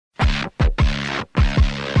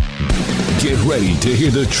Get ready to hear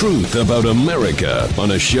the truth about America on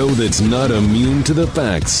a show that's not immune to the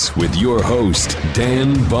facts with your host,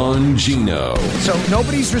 Dan Bongino. So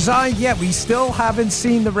nobody's resigned yet. We still haven't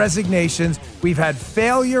seen the resignations. We've had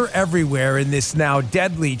failure everywhere in this now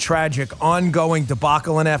deadly, tragic, ongoing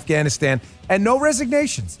debacle in Afghanistan, and no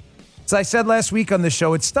resignations. As I said last week on the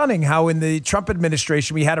show, it's stunning how in the Trump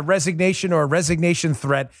administration we had a resignation or a resignation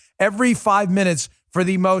threat every 5 minutes for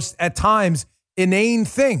the most, at times, inane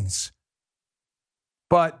things.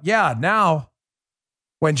 But yeah, now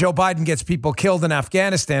when Joe Biden gets people killed in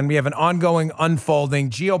Afghanistan, we have an ongoing, unfolding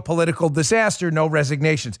geopolitical disaster, no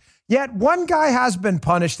resignations. Yet one guy has been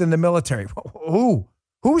punished in the military. Who?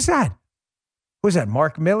 Who's that? Who's that?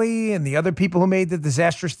 Mark Milley and the other people who made the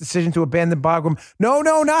disastrous decision to abandon Bagram? No,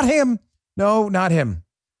 not him. No, not him.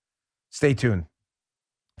 Stay tuned.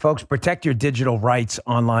 Folks, protect your digital rights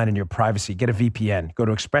online and your privacy. Get a VPN. Go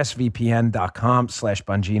to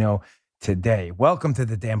expressvpn.com/Bongino today. Welcome to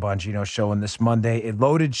the Dan Bongino Show on this Monday. A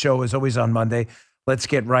loaded show is always on Monday. Let's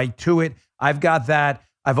get right to it. I've got that.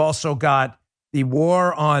 I've also got the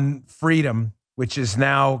war on freedom, which is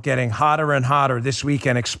now getting hotter and hotter. This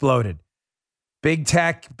weekend exploded. Big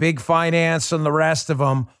tech, big finance, and the rest of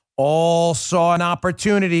them all saw an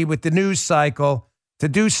opportunity with the news cycle to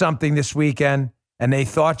do something this weekend, and they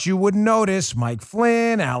thought you wouldn't notice. Mike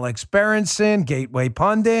Flynn, Alex Berenson, Gateway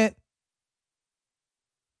Pundit.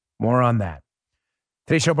 More on that.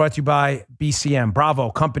 Today's show brought to you by BCM,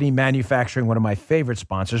 Bravo Company Manufacturing, one of my favorite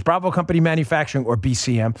sponsors. Bravo Company Manufacturing, or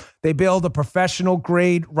BCM, they build a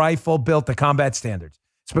professional-grade rifle built to combat standards.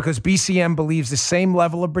 It's because BCM believes the same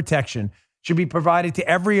level of protection should be provided to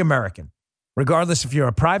every American, regardless if you're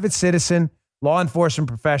a private citizen, law enforcement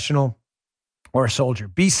professional, or a soldier.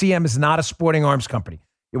 BCM is not a sporting arms company.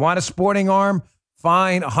 You want a sporting arm?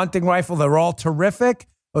 Fine. A hunting rifle, they're all terrific.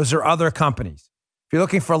 Those are other companies. If you're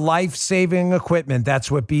looking for life-saving equipment, that's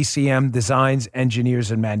what BCM designs, engineers,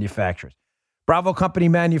 and manufactures. Bravo Company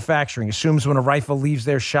Manufacturing assumes when a rifle leaves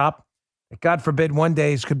their shop, that God forbid one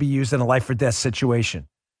day it could be used in a life-or-death situation.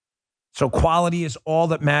 So quality is all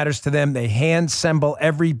that matters to them. They hand-assemble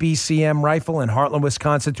every BCM rifle in Heartland,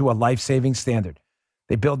 Wisconsin to a life-saving standard.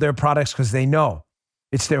 They build their products because they know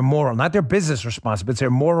it's their moral, not their business responsibility, it's their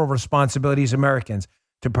moral responsibility as Americans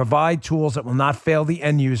to provide tools that will not fail the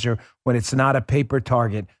end user when it's not a paper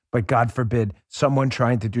target, but God forbid, someone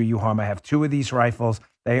trying to do you harm. I have two of these rifles.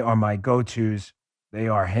 They are my go-tos. They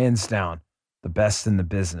are hands down the best in the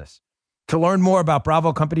business. To learn more about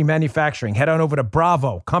Bravo Company Manufacturing, head on over to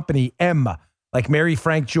Bravo Company M, like Mary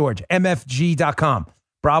Frank George, MFG.com.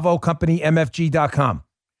 Bravo Company MFG.com,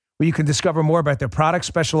 where you can discover more about their products,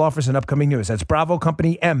 special offers, and upcoming news. That's Bravo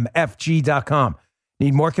Company MFG.com.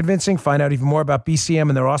 Need more convincing? Find out even more about BCM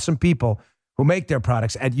and their awesome people who make their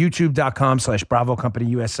products at youtube.com/Bravo Company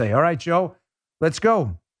USA. All right, Joe, let's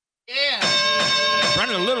go. Yeah.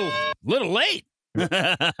 Running a little late.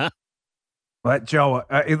 What, Joe?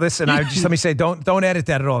 Listen, let me say, don't edit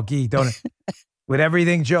that at all, Guy. Don't. With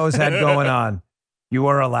everything Joe's had going on, you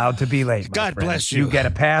are allowed to be late. God bless you. You get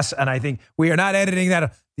a pass, and I think we are not editing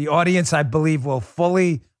that. The audience, I believe, will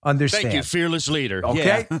fully understand. Thank you, fearless leader.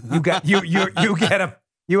 Okay, yeah.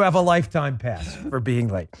 You have a lifetime pass for being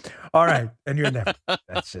late. All right, and you're never.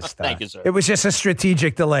 That's just. Thank you, sir. It was just a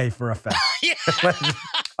strategic delay for effect. Yeah.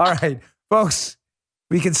 All right, folks.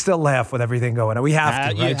 We can still laugh with everything going on. We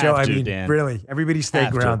have to, right, Joe? I mean, Dan. really, everybody stay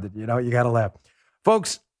grounded. You know, you got to laugh.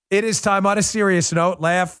 Folks, it is time. On a serious note,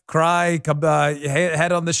 laugh, cry,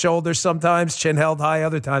 head on the shoulders sometimes, chin held high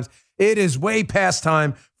other times. It is way past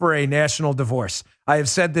time for a national divorce. I have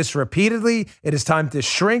said this repeatedly. It is time to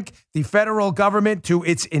shrink the federal government to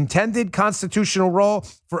its intended constitutional role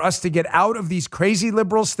for us to get out of these crazy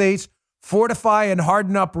liberal states, fortify and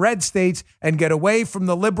harden up red states, and get away from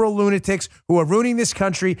the liberal lunatics who are ruining this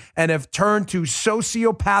country and have turned to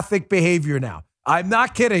sociopathic behavior now. I'm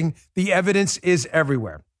not kidding. The evidence is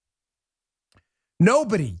everywhere.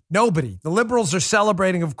 Nobody. The liberals are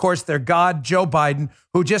celebrating, of course, their god, Joe Biden,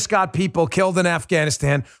 who just got people killed in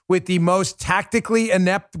Afghanistan with the most tactically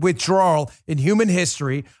inept withdrawal in human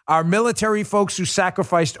history. Our military folks who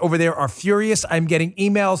sacrificed over there are furious. I'm getting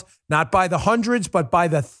emails, not by the hundreds, but by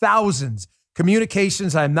the thousands.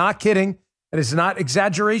 Communications, I'm not kidding. It is not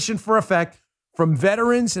exaggeration for effect, from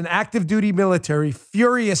veterans and active duty military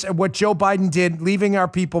furious at what Joe Biden did, leaving our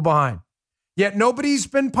people behind. Yet nobody's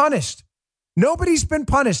been punished. Nobody's been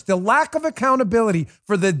punished. The lack of accountability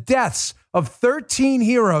for the deaths of 13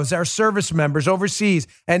 heroes, our service members overseas,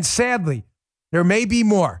 and sadly, there may be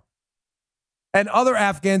more, and other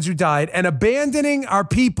Afghans who died, and abandoning our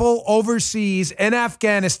people overseas in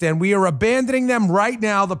Afghanistan. We are abandoning them right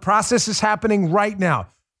now. The process is happening right now.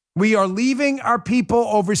 We are leaving our people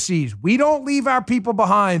overseas. We don't leave our people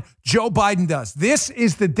behind. Joe Biden does. This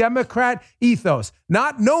is the Democrat ethos.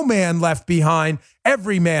 Not no man left behind,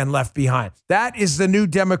 every man left behind. That is the new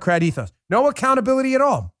Democrat ethos. No accountability at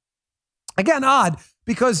all. Again, odd,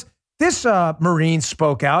 because this Marine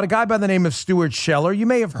spoke out, a guy by the name of Stuart Scheller. You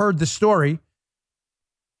may have heard the story.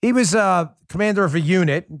 He was commander of a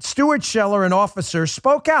unit. Stuart Scheller, an officer,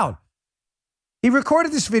 spoke out. He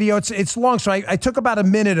recorded this video. It's long, so I took about a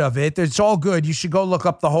minute of it. It's all good. You should go look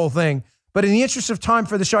up the whole thing. But in the interest of time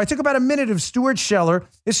for the show, I took about a minute of Stuart Scheller.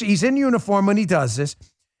 He's in uniform when he does this.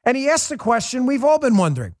 And he asked the question we've all been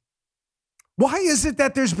wondering. Why is it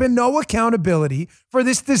that there's been no accountability for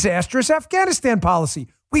this disastrous Afghanistan policy?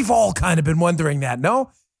 We've all kind of been wondering that, no?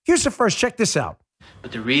 Here's the first. Check this out.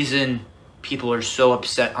 But the reason people are so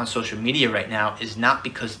upset on social media right now is not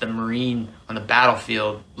because the Marine on the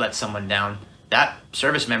battlefield let someone down. That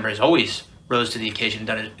service member has always rose to the occasion and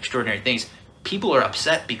done extraordinary things. People are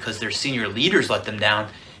upset because their senior leaders let them down,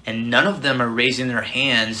 and none of them are raising their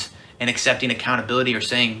hands and accepting accountability or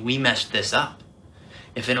saying, we messed this up.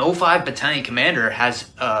 If an 05 battalion commander has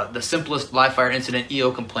the simplest live fire incident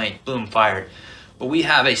EO complaint, boom, fired. But we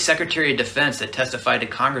have a Secretary of Defense that testified to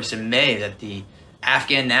Congress in May that the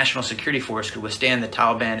Afghan National Security Force could withstand the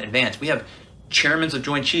Taliban advance. We have chairmen of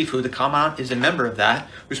Joint Chief, who the Commandant is a member of that,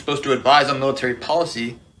 who's supposed to advise on military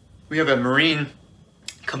policy. We have a Marine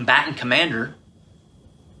combatant commander.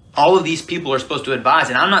 All of these people are supposed to advise.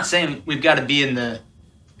 And I'm not saying we've got to be in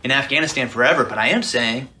Afghanistan forever, but I am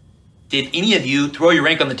saying, did any of you throw your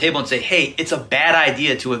rank on the table and say, hey, it's a bad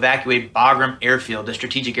idea to evacuate Bagram Airfield, the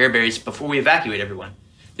strategic air base, before we evacuate everyone?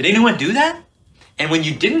 Did anyone do that? And when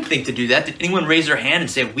you didn't think to do that, did anyone raise their hand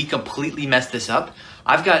and say, we completely messed this up?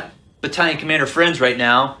 I've got battalion commander friends right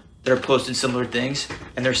now that are posting similar things,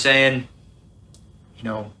 and they're saying,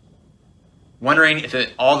 wondering if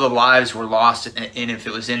all the lives were lost and if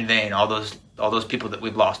it was in vain, all those people that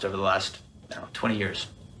we've lost over the last 20 years.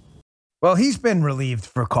 Well, he's been relieved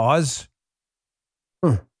for cause.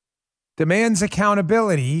 Demands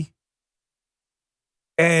accountability,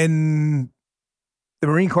 and the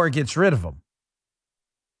Marine Corps gets rid of him.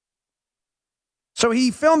 So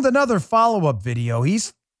he filmed another follow-up video.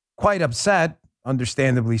 He's quite upset,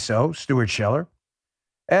 understandably so, Stuart Scheller.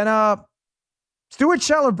 And Stuart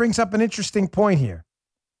Scheller brings up an interesting point here,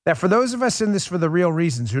 that for those of us in this for the real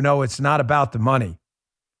reasons who know it's not about the money,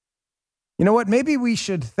 you know what? Maybe we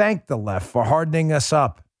should thank the left for hardening us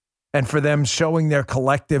up and for them showing their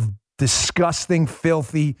collective, disgusting,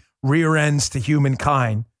 filthy rear ends to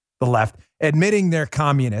humankind, the left, admitting they're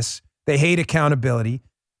communists, they hate accountability,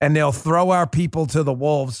 and they'll throw our people to the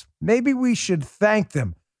wolves. Maybe we should thank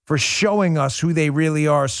them for showing us who they really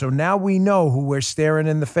are, so now we know who we're staring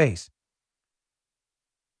in the face.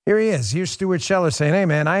 Here he is. Here's Stuart Scheller saying, hey,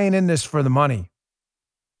 man, I ain't in this for the money.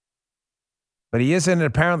 But he is in it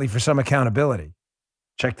apparently for some accountability.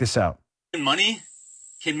 Check this out. Money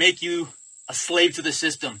can make you a slave to the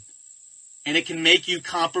system, and it can make you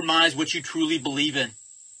compromise what you truly believe in.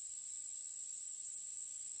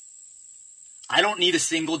 I don't need a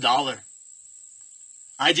single dollar.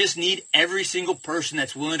 I just need every single person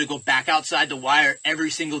that's willing to go back outside the wire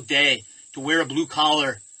every single day, to wear a blue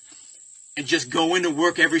collar and just go into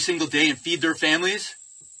work every single day and feed their families.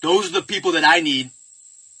 Those are the people that I need.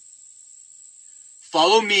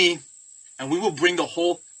 Follow me, and we will bring the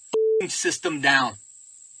whole system down.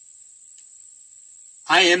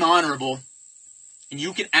 I am honorable, and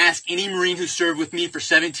you can ask any Marine who served with me for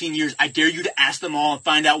 17 years. I dare you to ask them all and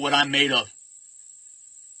find out what I'm made of.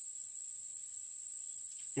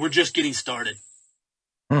 We're just getting started.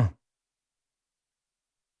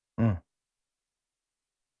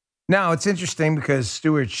 Now, it's interesting because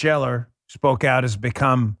Stuart Scheller spoke out, has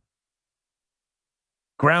become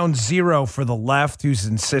ground zero for the left, who's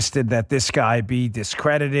insisted that this guy be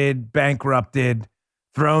discredited, bankrupted,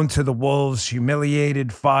 thrown to the wolves,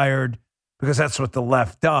 humiliated, fired, because that's what the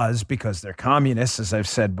left does, because they're communists, as I've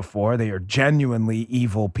said before. They are genuinely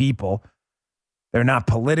evil people. They're not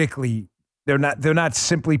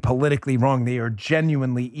simply politically wrong. They are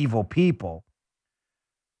genuinely evil people.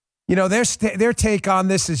 You know, their take on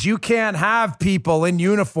this is you can't have people in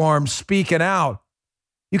uniform speaking out.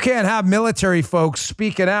 You can't have military folks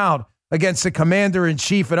speaking out against the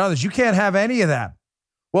commander-in-chief and others. You can't have any of that.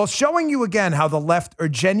 Well, showing you again how the left are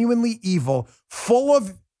genuinely evil, full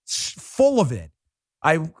of it.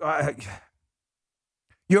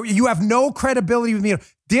 You have no credibility with me.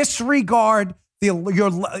 Disregard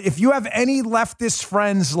if you have any leftist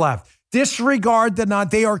friends left, disregard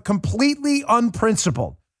they are completely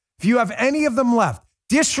unprincipled. If you have any of them left,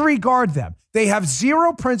 Disregard them. They have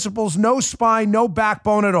zero principles, no spine, no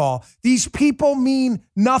backbone at all. These people mean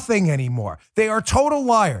nothing anymore. They are total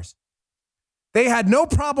liars. They had no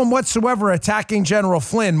problem whatsoever attacking General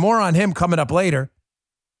Flynn. More on him coming up later.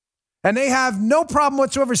 And they have no problem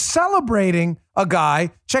whatsoever celebrating a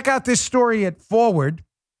guy. Check out this story at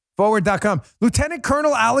forward.com. Lieutenant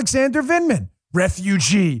Colonel Alexander Vindman,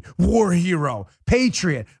 refugee, war hero,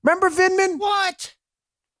 patriot. Remember Vindman? What?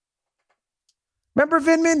 Remember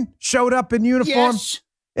Vindman? Showed up in uniform? Yes.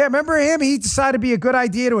 Yeah, remember him? He decided it'd be a good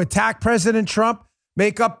idea to attack President Trump,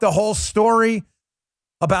 make up the whole story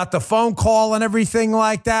about the phone call and everything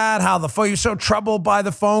like that, how you're so troubled by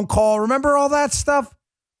the phone call. Remember all that stuff?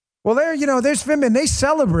 Well, there's Vindman. They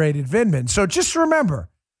celebrated Vindman. So just remember,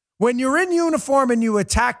 when you're in uniform and you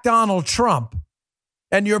attack Donald Trump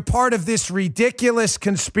and you're part of this ridiculous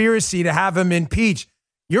conspiracy to have him impeached,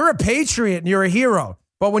 you're a patriot and you're a hero.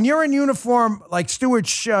 But when you're in uniform like Stuart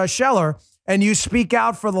Scheller and you speak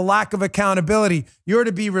out for the lack of accountability, you're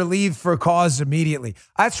to be relieved for cause immediately.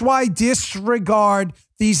 That's why disregard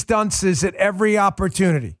these dunces at every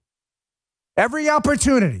opportunity. Every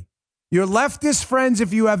opportunity. Your leftist friends,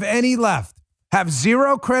 if you have any left, have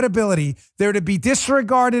zero credibility. They're to be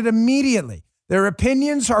disregarded immediately. Their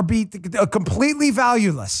opinions are completely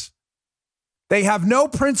valueless. They have no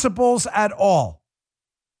principles at all.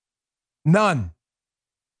 None.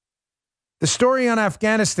 The story on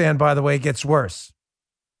Afghanistan, by the way, gets worse.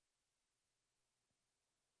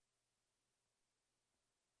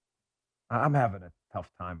 I'm having a tough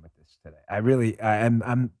time with this today.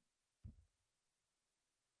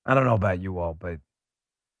 I don't know about you all, but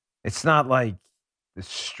it's not like the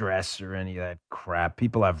stress or any of that crap.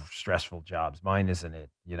 People have stressful jobs. Mine isn't it.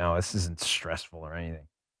 This isn't stressful or anything.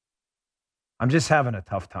 I'm just having a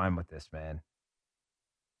tough time with this, man.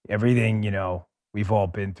 Everything, we've all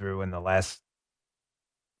been through in the last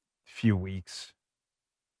few weeks.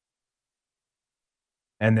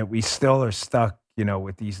 And that we still are stuck,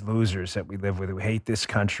 with these losers that we live with who hate this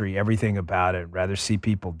country, everything about it, rather see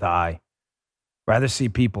people die. Rather see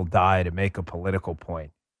people die to make a political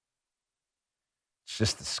point. It's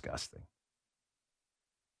just disgusting.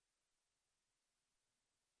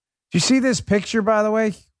 Do you see this picture, by the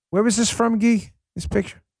way? Where was this from, Guy? This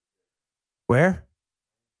picture? Where?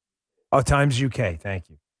 Oh, Times UK. Thank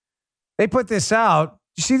you. They put this out.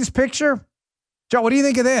 You see this picture? Joe, what do you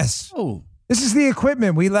think of this? Oh. This is the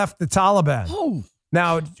equipment we left the Taliban. Oh.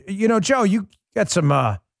 Now, Joe, you got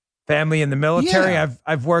some family in the military. Yeah.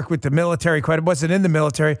 I've worked with the military quite a bit. Wasn't in the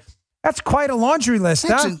military. That's quite a laundry list,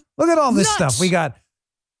 huh? Look at all this stuff we got.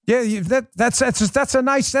 Yeah, that's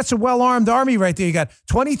a well-armed army right there. You got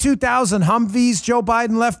 22,000 Humvees Joe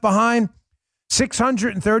Biden left behind,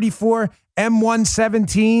 634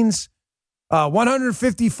 M117s,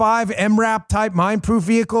 155 MRAP type mine-proof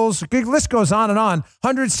vehicles. The list goes on and on.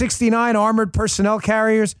 169 armored personnel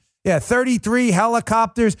carriers. Yeah, 33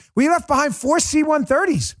 helicopters. We left behind 4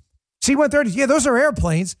 C-130s. C-130s, yeah, those are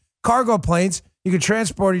airplanes, cargo planes. You could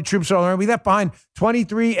transport your troops all around. We left behind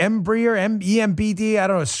 23 Embraer,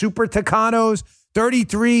 EMBD, Super Tucanos,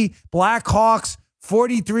 33 Black Hawks,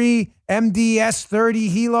 43 MDS-30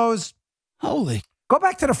 Helos. Holy. Go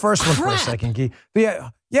back to the first one for a crap. second, Guy.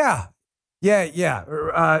 Yeah.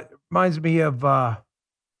 Reminds me of, I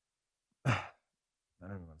don't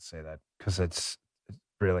even want to say that because it's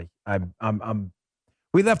really,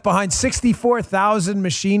 we left behind 64,000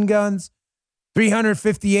 machine guns,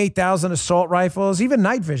 358,000 assault rifles, even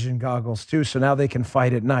night vision goggles too. So now they can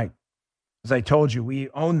fight at night. As I told you, we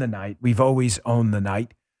own the night. We've always owned the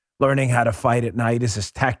night. Learning how to fight at night is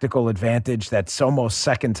this tactical advantage that's almost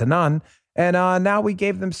second to none. And now we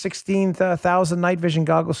gave them 16,000 night vision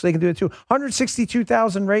goggles so they can do it too.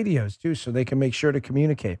 162,000 radios too, so they can make sure to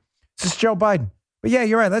communicate. This is Joe Biden. But yeah,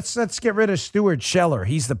 you're right. Let's get rid of Stuart Scheller.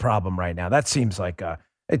 He's the problem right now. That seems like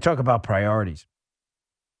they talk about priorities.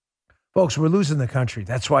 Folks, we're losing the country.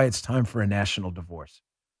 That's why it's time for a national divorce.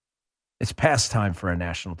 It's past time for a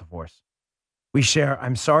national divorce.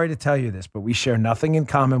 I'm sorry to tell you this, but we share nothing in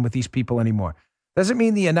common with these people anymore. Doesn't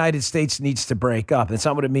mean the United States needs to break up. That's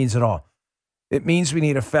not what it means at all. It means we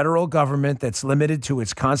need a federal government that's limited to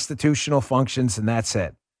its constitutional functions, and that's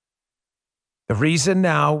it. The reason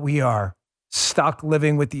now we are stuck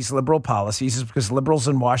living with these liberal policies is because liberals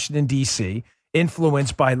in Washington, D.C.,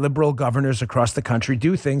 influenced by liberal governors across the country,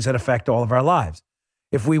 do things that affect all of our lives.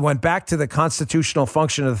 If we went back to the constitutional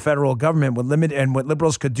function of the federal government, what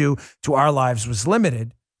liberals could do to our lives was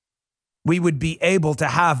limited, we would be able to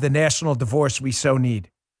have the national divorce we so need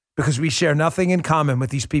because we share nothing in common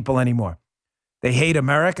with these people anymore. They hate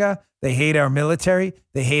America. They hate our military.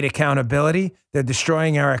 They hate accountability. They're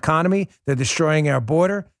destroying our economy. They're destroying our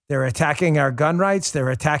border. They're attacking our gun rights. They're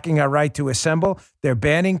attacking our right to assemble. They're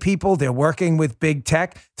banning people. They're working with big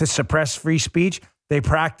tech to suppress free speech. They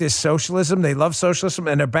practice socialism. They love socialism,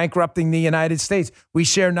 and they're bankrupting the United States. We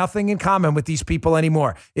share nothing in common with these people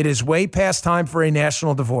anymore. It is way past time for a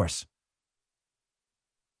national divorce.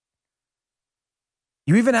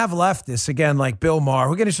 You even have leftists, again, like Bill Maher,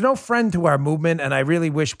 who, again, is no friend to our movement, and I really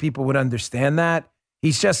wish people would understand that.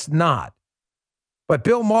 He's just not. But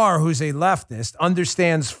Bill Maher, who's a leftist,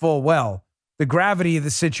 understands full well the gravity of the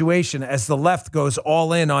situation as the left goes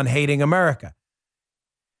all in on hating America.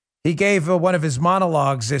 He gave one of his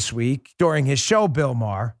monologues this week during his show, Bill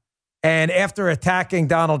Maher, and after attacking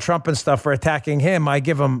Donald Trump and stuff for attacking him, I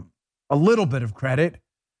give him a little bit of credit,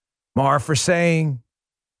 Maher, for saying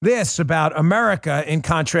this about America in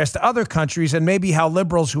contrast to other countries and maybe how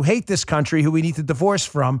liberals who hate this country, who we need to divorce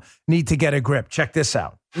from, need to get a grip. Check this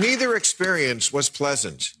out. Neither experience was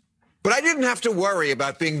pleasant, but I didn't have to worry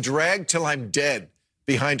about being dragged till I'm dead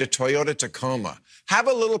behind a Toyota Tacoma. Have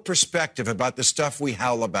a little perspective about the stuff we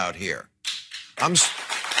howl about here. I'm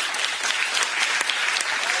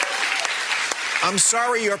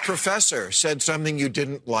sorry your professor said something you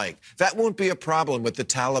didn't like. That won't be a problem with the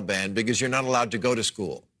Taliban because you're not allowed to go to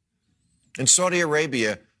school. In Saudi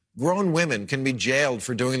Arabia, grown women can be jailed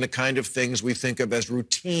for doing the kind of things we think of as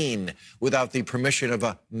routine without the permission of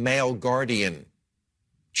a male guardian.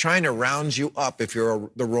 China rounds you up if you're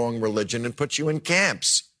the wrong religion and puts you in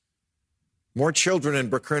camps. More children in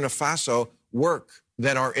Burkina Faso work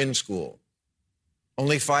than are in school.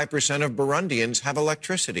 Only 5% of Burundians have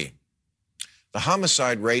electricity. The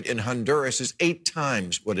homicide rate in Honduras is 8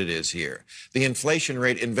 times what it is here. The inflation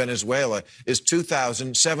rate in Venezuela is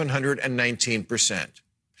 2,719%.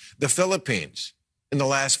 The Philippines, in the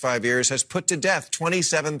last 5 years, has put to death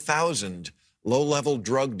 27,000 low-level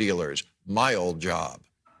drug dealers. My old job.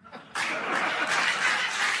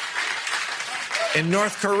 In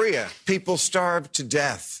North Korea, people starve to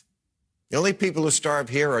death. The only people who starve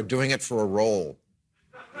here are doing it for a roll.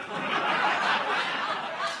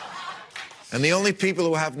 And the only people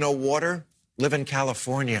who have no water live in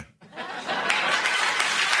California.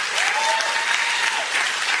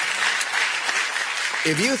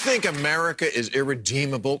 If you think America is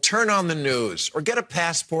irredeemable, turn on the news or get a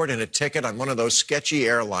passport and a ticket on one of those sketchy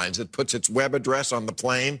airlines that puts its web address on the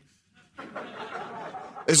plane.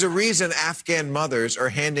 There's a reason Afghan mothers are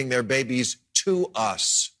handing their babies to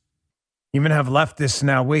us. You even have leftists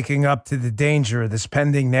now waking up to the danger of this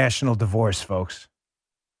pending national divorce, folks.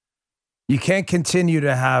 You can't continue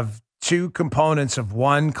to have two components of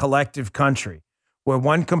one collective country, where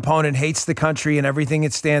one component hates the country and everything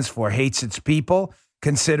it stands for, hates its people,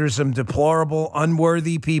 considers them deplorable,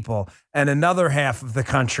 unworthy people, and another half of the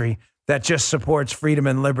country that just supports freedom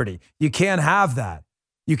and liberty. You can't have that.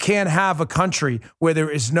 You can't have a country where there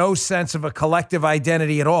is no sense of a collective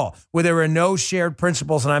identity at all, where there are no shared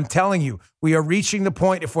principles. And I'm telling you, we are reaching the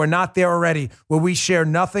point, if we're not there already, where we share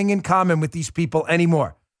nothing in common with these people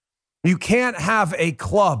anymore. You can't have a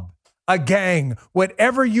club, a gang,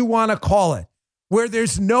 whatever you want to call it, where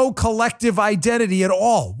there's no collective identity at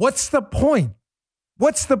all. What's the point?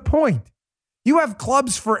 What's the point? You have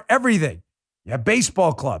clubs for everything. You have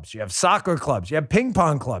baseball clubs. You have soccer clubs. You have ping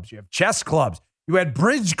pong clubs. You have chess clubs. You had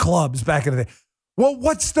bridge clubs back in the day. Well,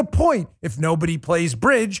 what's the point? If nobody plays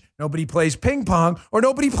bridge, nobody plays ping pong, or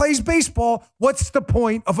nobody plays baseball, what's the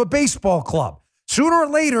point of a baseball club? Sooner or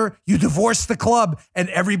later, you divorce the club and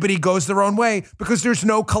everybody goes their own way because there's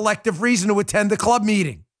no collective reason to attend the club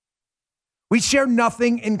meeting. We share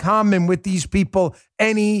nothing in common with these people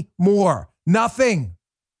anymore. Nothing.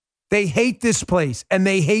 They hate this place and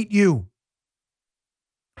they hate you.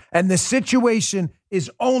 And the situation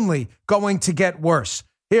is only going to get worse.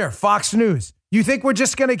 Here, Fox News. You think we're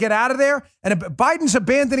just going to get out of there? And Biden's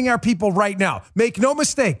abandoning our people right now. Make no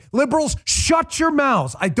mistake. Liberals, shut your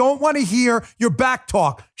mouths. I don't want to hear your back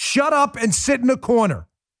talk. Shut up and sit in a corner.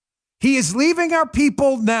 He is leaving our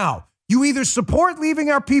people now. You either support leaving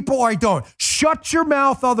our people or I don't. Shut your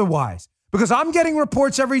mouth otherwise. Because I'm getting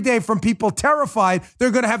reports every day from people terrified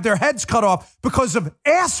they're going to have their heads cut off because of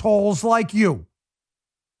assholes like you.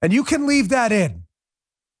 And you can leave that in.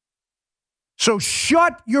 So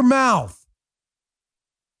shut your mouth.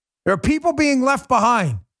 There are people being left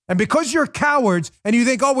behind. And because you're cowards and you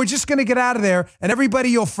think, oh, we're just going to get out of there and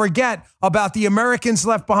everybody will forget about the Americans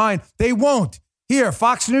left behind, they won't. Here,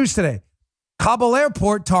 Fox News today. Kabul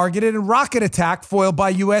airport targeted in rocket attack foiled by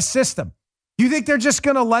U.S. system. You think they're just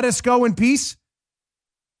going to let us go in peace?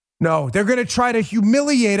 No, they're going to try to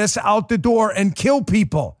humiliate us out the door and kill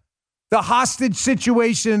people. The hostage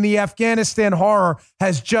situation in the Afghanistan horror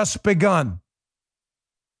has just begun.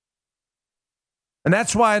 And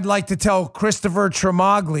that's why I'd like to tell Christopher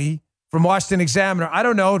Tremagli from Washington Examiner, I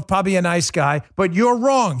don't know, probably a nice guy, but you're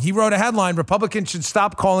wrong. He wrote a headline, Republicans should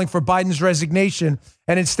stop calling for Biden's resignation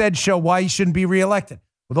and instead show why he shouldn't be reelected.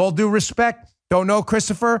 With all due respect, don't know,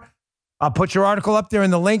 Christopher, I'll put your article up there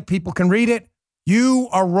in the link. People can read it. You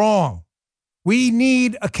are wrong. We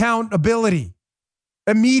need accountability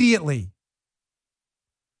immediately.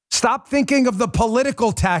 Stop thinking of the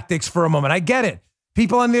political tactics for a moment. I get it.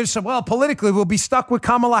 People on there say, well, politically, we'll be stuck with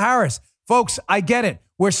Kamala Harris. Folks, I get it.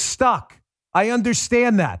 We're stuck. I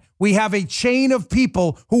understand that. We have a chain of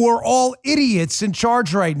people who are all idiots in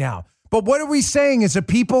charge right now. But what are we saying as a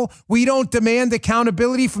people? We don't demand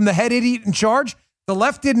accountability from the head idiot in charge? The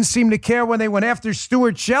left didn't seem to care when they went after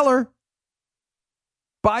Stuart Scheller.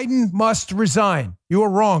 Biden must resign. You are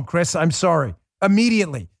wrong, Chris. I'm sorry.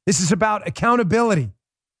 Immediately. This is about accountability.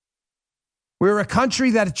 We're a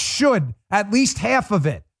country that should, at least half of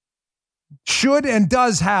it, should and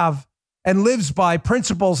does have and lives by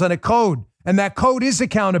principles and a code. And that code is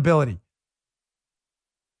accountability.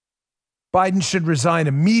 Biden should resign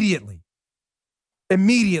immediately.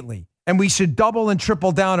 Immediately. And we should double and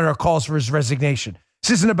triple down on our calls for his resignation.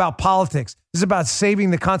 This isn't about politics. This is about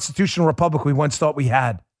saving the constitutional republic we once thought we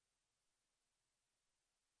had.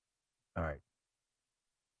 All right.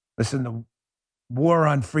 Listen, the war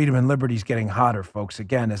on freedom and liberty is getting hotter, folks.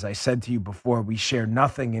 Again, as I said to you before, we share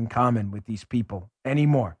nothing in common with these people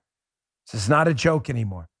anymore. This is not a joke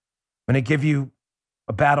anymore. I'm going to give you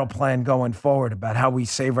a battle plan going forward about how we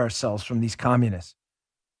save ourselves from these communists.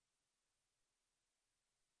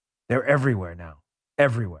 They're everywhere now.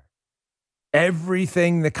 Everywhere.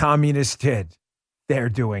 Everything the communists did, they're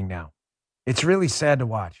doing now. It's really sad to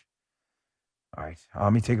watch. All right,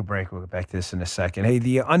 let me take a break. We'll get back to this in a second. Hey,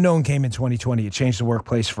 the unknown came in 2020. It changed the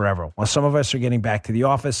workplace forever. While some of us are getting back to the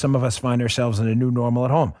office, some of us find ourselves in a new normal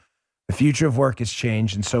at home. The future of work has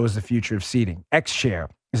changed, and so is the future of seating. XChair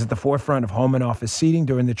is at the forefront of home and office seating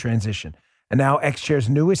during the transition. And now XChair's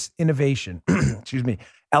newest innovation,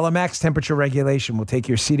 ELEMAX temperature regulation, will take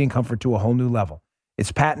your seating comfort to a whole new level.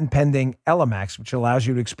 It's patent-pending ELEMAX, which allows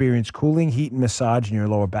you to experience cooling, heat, and massage in your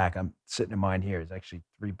lower back. I'm sitting in mine here. There's actually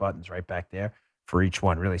 3 buttons right back there for each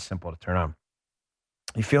one. Really simple to turn on.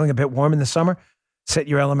 You feeling a bit warm in the summer? Set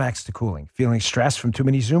your ELEMAX to cooling. Feeling stressed from too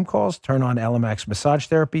many Zoom calls? Turn on ELEMAX massage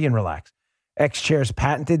therapy and relax. XChair's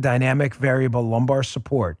patented dynamic variable lumbar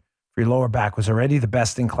support for your lower back was already the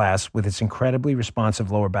best in class with its incredibly responsive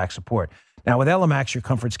lower back support. Now, with ELEMAX, your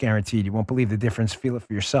comfort's guaranteed. You won't believe the difference. Feel it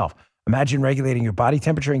for yourself. Imagine regulating your body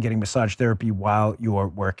temperature and getting massage therapy while you're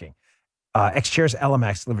working. XChair's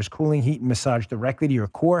ELEMAX delivers cooling, heat, and massage directly to your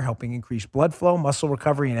core, helping increase blood flow, muscle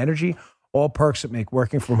recovery, and energy. All perks that make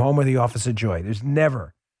working from home or the office a joy. There's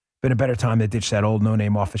never been a better time to ditch that old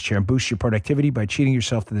no-name office chair and boost your productivity by treating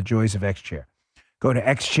yourself to the joys of XChair. Go to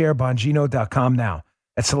xchairbongino.com now.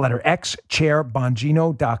 That's the letter X,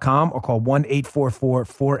 chairbongino.com, or call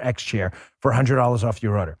 1-844-4XChair for $100 off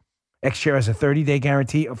your order. XChair has a 30-day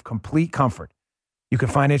guarantee of complete comfort. You can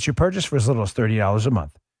finance your purchase for as little as $30 a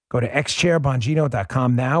month. Go to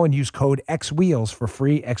xchairbongino.com now and use code XWheels for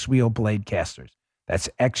free X-Wheel blade casters. That's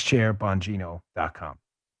xchairbongino.com.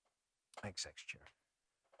 Thanks, XChair.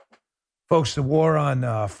 Folks, the war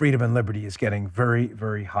on freedom and liberty is getting very,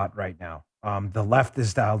 very hot right now. The left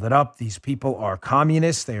has dialed it up. These people are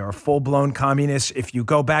communists. They are full-blown communists. If you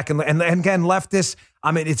go back and again, leftists,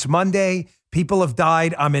 I mean, it's Monday. People have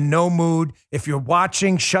died. I'm in no mood. If you're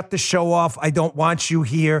watching, shut the show off. I don't want you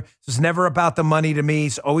here. This is never about the money to me.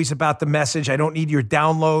 It's always about the message. I don't need your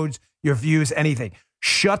downloads, your views, anything.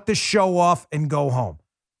 Shut the show off and go home.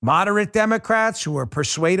 Moderate Democrats who are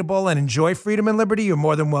persuadable and enjoy freedom and liberty, you're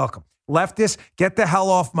more than welcome. Leftists, get the hell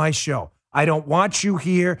off my show. I don't want you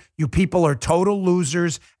here. You people are total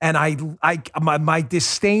losers. And my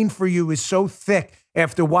disdain for you is so thick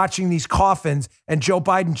after watching these coffins and Joe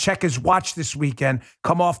Biden check his watch this weekend,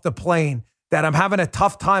 come off the plane, that I'm having a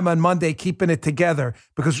tough time on Monday keeping it together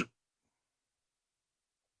because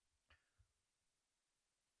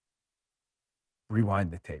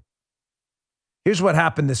rewind the tape. Here's what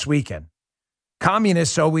happened this weekend.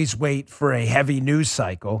 Communists always wait for a heavy news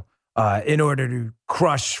cycle in order to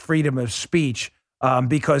crush freedom of speech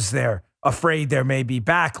because they're afraid there may be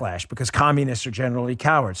backlash because communists are generally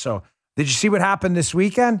cowards. So did you see what happened this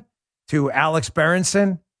weekend to Alex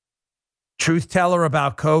Berenson, truth teller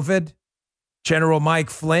about COVID, General Mike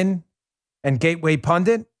Flynn, and Gateway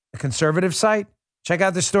Pundit, a conservative site? Check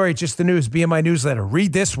out the story, just the news, be in my newsletter.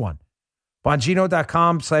 Read this one.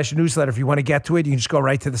 Bongino.com/newsletter. If you want to get to it, you can just go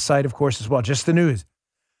right to the site, of course, as well. Just the news.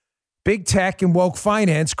 Big tech and woke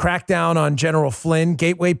finance cracked down on General Flynn,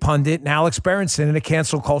 Gateway Pundit, and Alex Berenson in a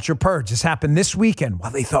cancel culture purge. This happened this weekend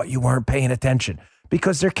while they thought you weren't paying attention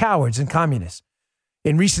because they're cowards and communists.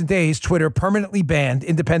 In recent days, Twitter permanently banned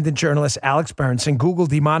independent journalist Alex Berenson. Google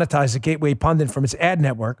demonetized the Gateway Pundit from its ad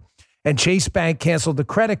network, and Chase Bank canceled the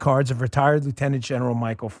credit cards of retired Lieutenant General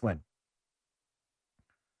Michael Flynn.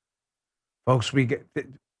 Folks,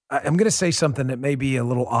 I'm going to say something that may be a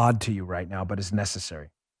little odd to you right now, but is necessary.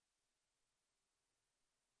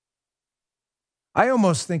 I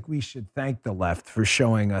almost think we should thank the left for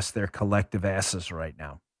showing us their collective asses right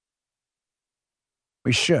now.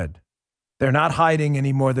 We should. They're not hiding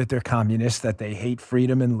anymore that they're communists, that they hate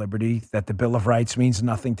freedom and liberty, that the Bill of Rights means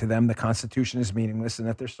nothing to them, the Constitution is meaningless, and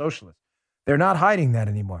that they're socialists. They're not hiding that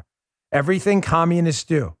anymore. Everything communists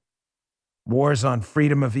do, wars on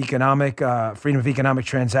freedom of economic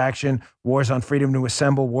transaction, wars on freedom to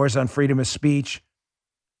assemble, wars on freedom of speech,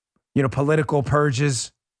 political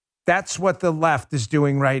purges. That's what the left is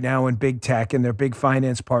doing right now in big tech and their big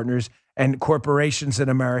finance partners and corporations in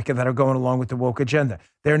America that are going along with the woke agenda.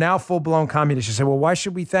 They're now full-blown communists. You say, well, why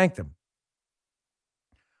should we thank them?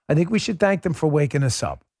 I think we should thank them for waking us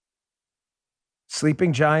up.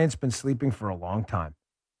 Sleeping giant's been sleeping for a long time.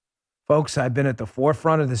 Folks, I've been at the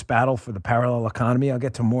forefront of this battle for the parallel economy. I'll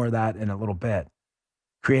get to more of that in a little bit.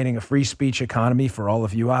 Creating a free speech economy for all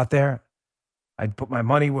of you out there. I'd put my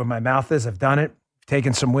money where my mouth is. I've done it. We've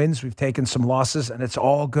taken some wins. We've taken some losses, and it's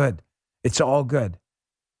all good. It's all good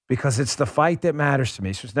because it's the fight that matters to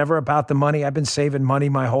me. So it's never about the money. I've been saving money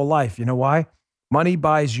my whole life. You know why? Money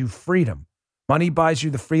buys you freedom. Money buys you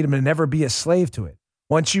the freedom to never be a slave to it.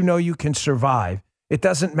 Once you know you can survive, it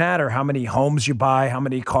doesn't matter how many homes you buy, how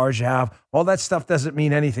many cars you have. All that stuff doesn't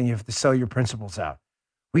mean anything. You have to sell your principles out.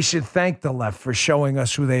 We should thank the left for showing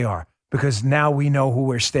us who they are because now we know who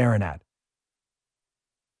we're staring at.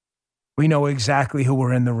 We know exactly who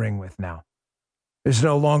we're in the ring with now. There's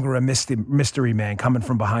no longer a mystery man coming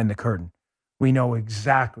from behind the curtain. We know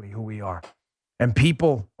exactly who we are. And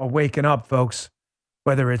people are waking up, folks,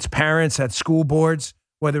 whether it's parents at school boards,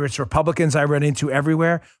 whether it's Republicans I run into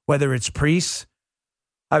everywhere, whether it's priests.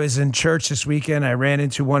 I was in church this weekend. I ran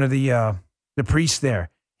into one of the priests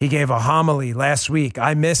there. He gave a homily last week.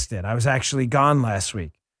 I missed it. I was actually gone last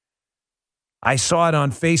week. I saw it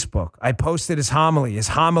on Facebook. I posted his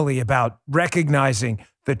homily about recognizing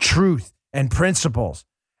the truth and principles.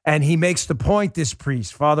 And he makes the point, this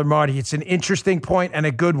priest, Father Marty, it's an interesting point and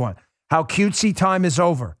a good one. How cutesy time is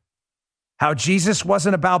over. How Jesus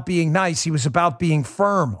wasn't about being nice. He was about being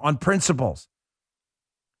firm on principles.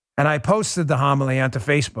 And I posted the homily onto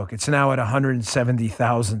Facebook. It's now at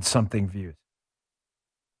 170,000 something views.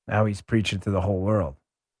 Now he's preaching to the whole world.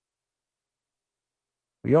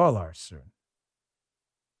 We all are soon.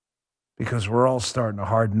 Because we're all starting to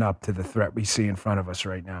harden up to the threat we see in front of us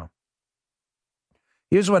right now.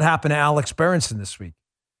 Here's what happened to Alex Berenson this week.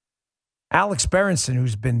 Alex Berenson,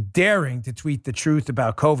 who's been daring to tweet the truth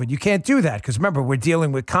about COVID. You can't do that because remember, we're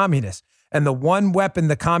dealing with communists. And the one weapon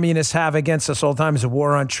the communists have against us all the time is a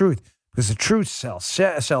war on truth. Because the truth shall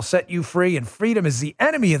set you free, and freedom is the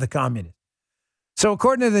enemy of the communists. So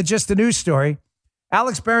according to the Just the News story,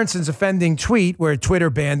 Alex Berenson's offending tweet, where Twitter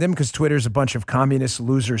banned him because Twitter's a bunch of communist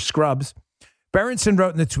loser scrubs. Berenson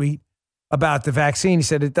wrote in the tweet about the vaccine. He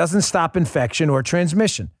said, it doesn't stop infection or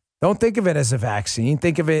transmission. Don't think of it as a vaccine.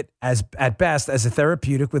 Think of it as, at best, as a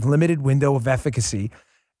therapeutic with limited window of efficacy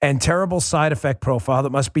and terrible side effect profile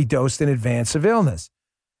that must be dosed in advance of illness.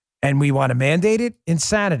 And we want to mandate it?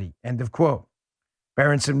 Insanity. End of quote.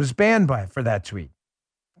 Berenson was banned for that tweet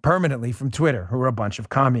permanently from Twitter, who are a bunch of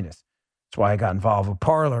communists. That's why I got involved with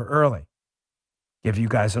Parler early. Give you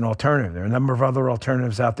guys an alternative. There are a number of other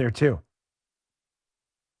alternatives out there too.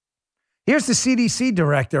 Here's the CDC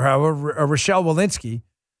director, however, Rochelle Walensky,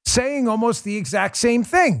 saying almost the exact same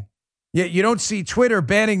thing. Yet you don't see Twitter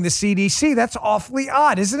banning the CDC. That's awfully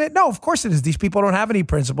odd, isn't it? No, of course it is. These people don't have any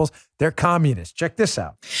principles. They're communists. Check this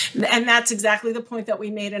out. And that's exactly the point that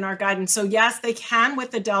we made in our guidance. So yes, they can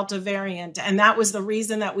with the Delta variant. And that was the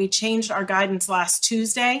reason that we changed our guidance last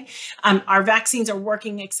Tuesday. Our vaccines are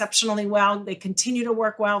working exceptionally well. They continue to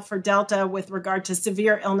work well for Delta with regard to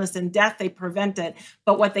severe illness and death. They prevent it.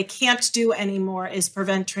 But what they can't do anymore is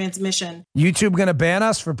prevent transmission. YouTube going to ban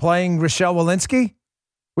us for playing Rochelle Walensky?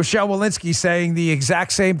 Rochelle Walensky saying the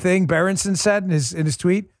exact same thing Berenson said in his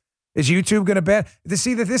tweet. Is YouTube going to ban? To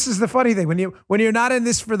see that this is the funny thing when you're not in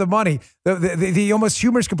this for the money, the almost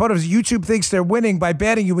humorous component is YouTube thinks they're winning by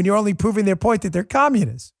banning you when you're only proving their point that they're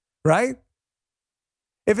communists, right?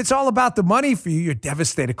 If it's all about the money for you, you're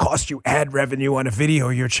devastated. It costs you ad revenue on a video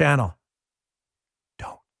or your channel.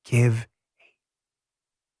 Don't give.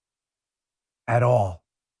 at all.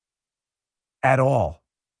 At all.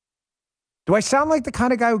 Do I sound like the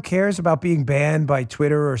kind of guy who cares about being banned by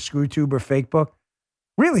Twitter or ScrewTube or Fakebook?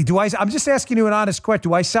 Really, I'm just asking you an honest question.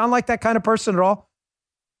 Do I sound like that kind of person at all?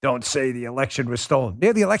 Don't say the election was stolen.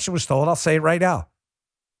 Yeah, the election was stolen. I'll say it right now.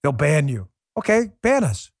 They'll ban you. Okay, ban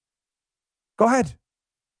us. Go ahead.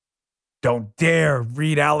 Don't dare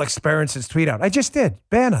read Alex Berenson's tweet out. I just did.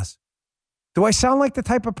 Ban us. Do I sound like the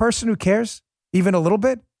type of person who cares? Even a little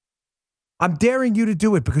bit? I'm daring you to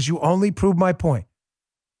do it because you only prove my point.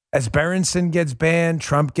 As Berenson gets banned,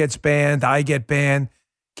 Trump gets banned, I get banned,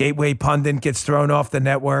 Gateway Pundit gets thrown off the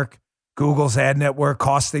network, Google's ad network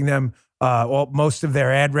costing them most of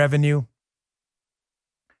their ad revenue.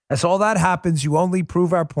 As all that happens, you only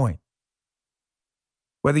prove our point.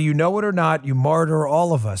 Whether you know it or not, you martyr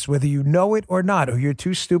all of us, whether you know it or not, or you're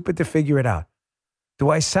too stupid to figure it out. Do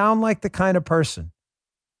I sound like the kind of person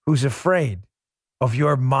who's afraid of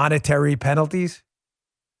your monetary penalties?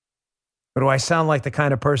 Or do I sound like the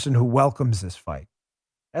kind of person who welcomes this fight?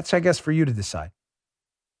 That's, I guess, for you to decide.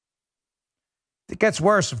 It gets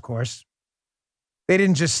worse, of course. They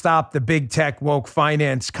didn't just stop the big tech, woke,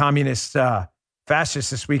 finance, communist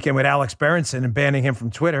fascists this weekend with Alex Berenson and banning him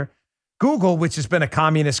from Twitter. Google, which has been a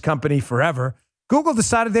communist company forever, Google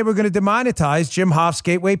decided they were going to demonetize Jim Hoft's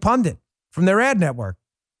Gateway Pundit from their ad network.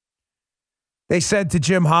 They said to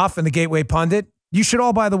Jim Hoft and the Gateway Pundit, you should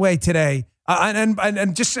all, by the way, today,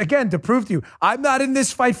 and just again, to prove to you, I'm not in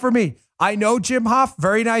this fight for me. I know Jim Hoft,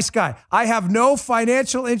 very nice guy. I have no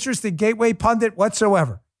financial interest in Gateway Pundit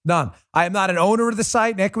whatsoever. None. I am not an owner of the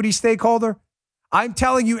site, an equity stakeholder. I'm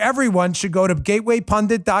telling you, everyone should go to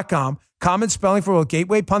gatewaypundit.com, common spelling for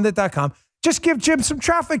gatewaypundit.com. Just give Jim some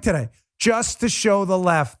traffic today, just to show the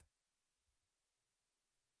left.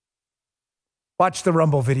 Watch the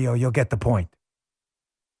Rumble video. You'll get the point.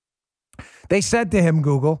 They said to him,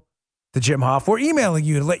 Google, to Jim Hoft, we're emailing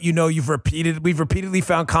you to let you know we've repeatedly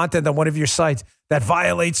found content on one of your sites that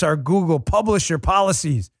violates our Google publisher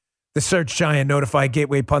policies. The search giant notified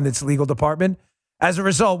Gateway Pundit's legal department. As a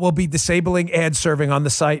result, we'll be disabling ad serving on the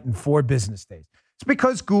site in 4 business days. It's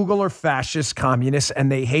because Google are fascist communists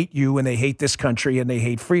and they hate you and they hate this country and they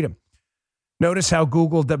hate freedom. Notice how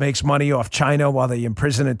Google that makes money off China while they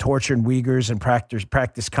imprison and torture Uyghurs and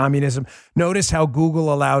practice communism. Notice how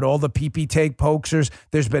Google allowed all the PP-Take hoaxers.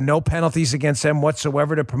 There's been no penalties against them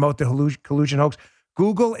whatsoever to promote the collusion hoax.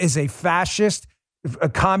 Google is a fascist, a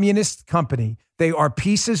communist company. They are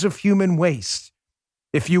pieces of human waste.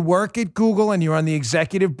 If you work at Google and you're on the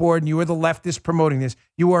executive board and you are the leftist promoting this,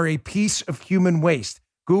 you are a piece of human waste.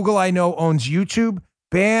 Google, I know, owns YouTube.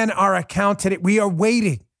 Ban our account today. We are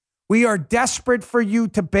waiting. We are desperate for you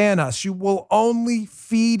to ban us. You will only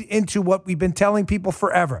feed into what we've been telling people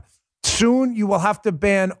forever. Soon, you will have to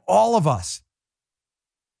ban all of us.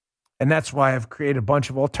 And that's why I've created a bunch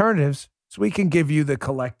of alternatives so we can give you the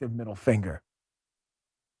collective middle finger.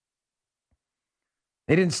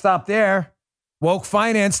 They didn't stop there. Woke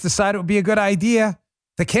Finance decided it would be a good idea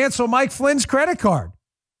to cancel Mike Flynn's credit card.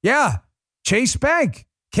 Yeah, Chase Bank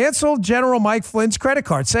canceled General Mike Flynn's credit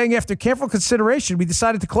card, saying after careful consideration, we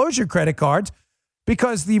decided to close your credit cards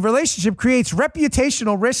because the relationship creates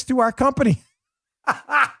reputational risk to our company.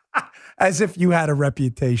 As if you had a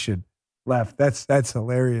reputation left. That's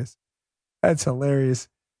hilarious. That's hilarious.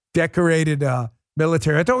 Decorated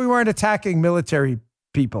military. I thought we weren't attacking military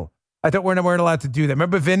people. I thought we weren't allowed to do that.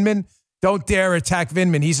 Remember Vindman? Don't dare attack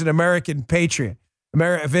Vindman. He's an American patriot.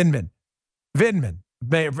 Vindman.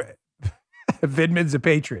 Vindman's a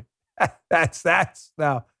patriot. That's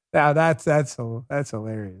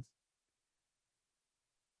hilarious.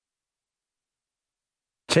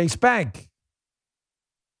 Chase Bank.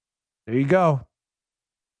 There you go.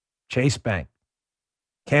 Chase Bank.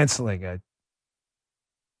 Canceling a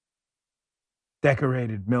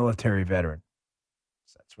decorated military veteran.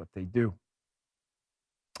 That's what they do.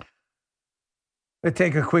 We'll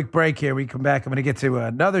take a quick break here. We come back. I'm going to get to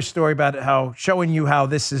another story about showing you how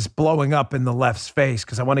this is blowing up in the left's face,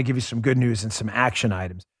 because I want to give you some good news and some action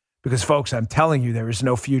items. Because, folks, I'm telling you, there is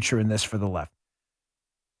no future in this for the left.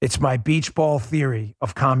 It's my beach ball theory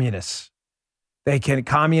of communists.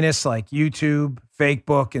 Communists like YouTube,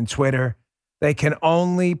 Facebook, and Twitter, they can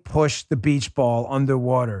only push the beach ball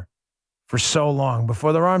underwater for so long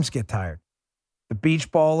before their arms get tired. The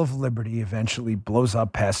beach ball of liberty eventually blows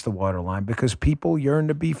up past the waterline because people yearn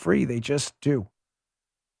to be free. They just do.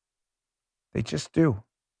 They just do.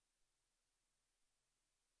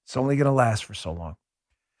 It's only going to last for so long.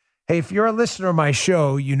 Hey, if you're a listener of my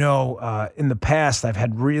show, you know in the past I've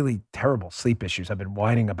had really terrible sleep issues. I've been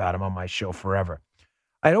whining about them on my show forever.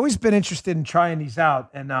 I'd always been interested in trying these out,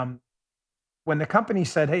 and when the company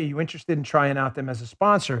said, hey, you interested in trying out them as a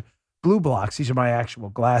sponsor, Blue Blocks, these are my actual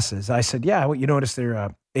glasses. I said, yeah, well, you notice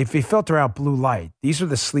if they filter out blue light, these are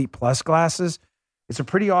the Sleep Plus glasses. It's a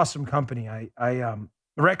pretty awesome company. I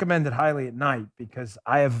recommend it highly at night because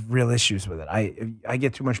I have real issues with it. I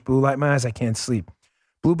get too much blue light in my eyes. I can't sleep.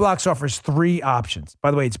 Blue Blocks offers 3 options.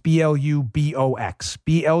 By the way, it's BLUBOX.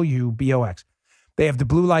 BLUBOX. They have the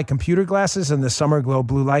blue light computer glasses and the Summer Glow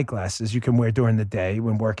blue light glasses you can wear during the day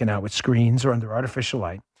when working out with screens or under artificial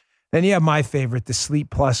light. Then you have my favorite, the Sleep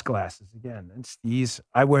Plus glasses. Again, it's these.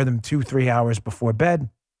 I wear them 2-3 hours before bed.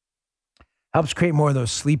 Helps create more of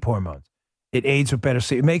those sleep hormones. It aids with better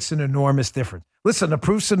sleep. It makes an enormous difference. Listen, the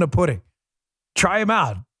proof's in the pudding. Try them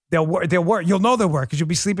out. They'll work. You'll know they'll work because you'll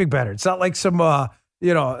be sleeping better. It's not like some, I'm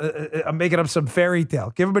making up some fairy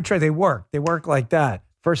tale. Give them a try. They work. They work like that.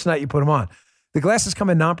 First night you put them on. The glasses come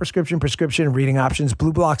in non-prescription, prescription, and reading options.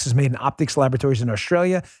 Blue Blocks is made in optics laboratories in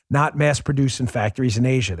Australia, not mass-produced in factories in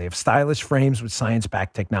Asia. They have stylish frames with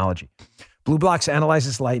science-backed technology. Blue Blocks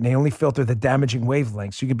analyzes light, and they only filter the damaging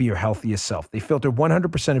wavelengths so you can be your healthiest self. They filter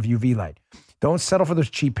 100% of UV light. Don't settle for those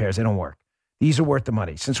cheap pairs. They don't work. These are worth the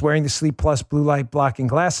money. Since wearing the Sleep Plus blue light blocking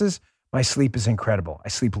glasses, my sleep is incredible. I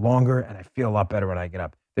sleep longer, and I feel a lot better when I get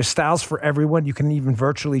up. There's styles for everyone. You can even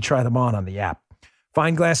virtually try them on the app.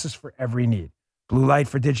 Find glasses for every need. Blue light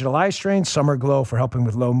for digital eye strain, Summer Glow for helping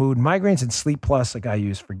with low mood and migraines, and Sleep Plus, like I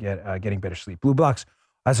use for getting better sleep. Blue Blocks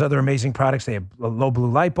has other amazing products. They have low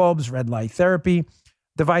blue light bulbs, red light therapy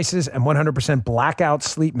devices, and 100% blackout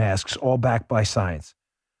sleep masks, all backed by science.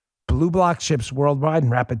 Blue Block ships worldwide in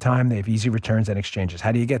rapid time. They have easy returns and exchanges.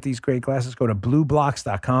 How do you get these great glasses? Go to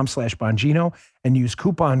blueblocks.com/Bongino and use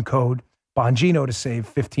coupon code Bongino to save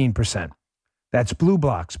 15%. That's Blue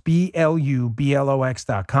Blocks,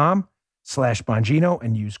 BLUBLOX.com/Bongino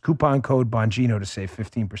and use coupon code Bongino to save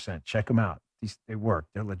 15%. Check them out. They work.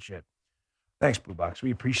 They're legit. Thanks, Blue Box.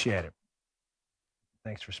 We appreciate it.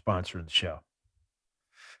 Thanks for sponsoring the show.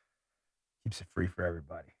 Keeps it free for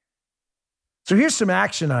everybody. So here's some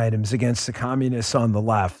action items against the communists on the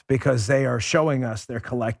left because they are showing us their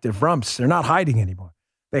collective rumps. They're not hiding anymore.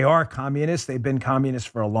 They are communists. They've been communists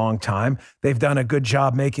for a long time. They've done a good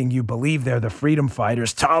job making you believe they're the freedom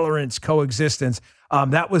fighters, tolerance, coexistence.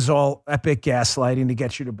 That was all epic gaslighting to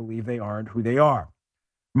get you to believe they aren't who they are.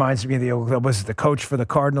 Reminds me of the coach for the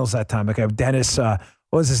Cardinals that time? Okay, Dennis, what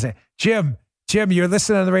was his name? Jim, you're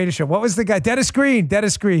listening on the radio show. What was the guy? Dennis Green.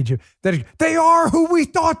 Jim. They are who we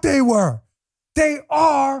thought they were. They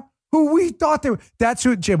are who we thought they were. That's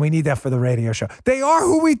who, Jim, we need that for the radio show. They are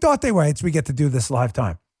who we thought they were. We get to do this live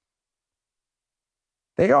time.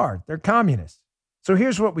 They are. They're communists. So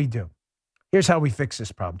here's what we do. Here's how we fix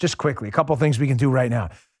this problem. Just quickly, a couple of things we can do right now.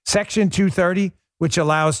 Section 230, which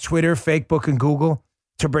allows Twitter, Facebook, and Google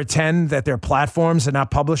to pretend that they're platforms and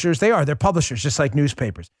not publishers. They are. They're publishers, just like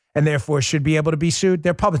newspapers, and therefore should be able to be sued.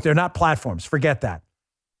 They're public. They're not platforms. Forget that.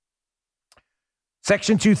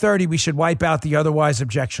 Section 230, we should wipe out the otherwise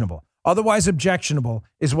objectionable. Otherwise objectionable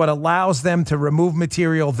is what allows them to remove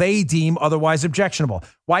material they deem otherwise objectionable.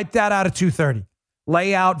 Wipe that out of 230.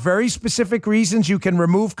 Lay out very specific reasons you can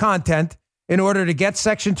remove content in order to get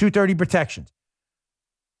Section 230 protections.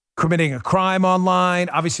 Committing a crime online,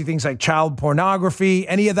 obviously things like child pornography,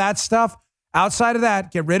 any of that stuff. Outside of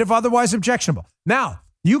that, get rid of otherwise objectionable. Now,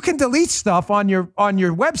 you can delete stuff on your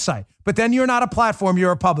website, but then you're not a platform,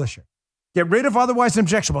 you're a publisher. Get rid of otherwise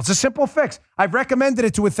objectionable. It's a simple fix. I've recommended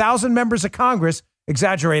it to 1,000 members of Congress,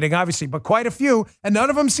 exaggerating obviously, but quite a few, and none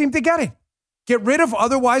of them seem to get it. Get rid of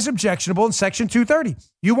otherwise objectionable in Section 230.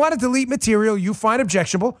 You want to delete material you find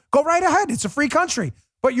objectionable, go right ahead. It's a free country.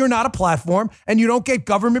 But you're not a platform, and you don't get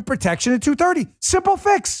government protection in 230. Simple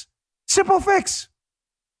fix. Simple fix.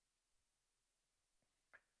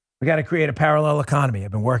 We got to create a parallel economy.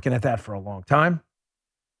 I've been working at that for a long time.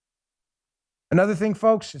 Another thing,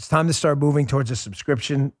 folks, it's time to start moving towards a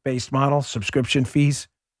subscription-based model, subscription fees.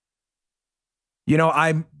 You know,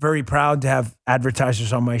 I'm very proud to have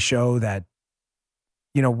advertisers on my show that,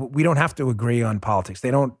 you know, we don't have to agree on politics.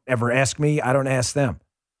 They don't ever ask me. I don't ask them.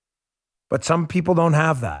 But some people don't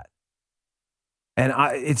have that. And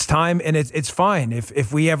it's time, and it's fine.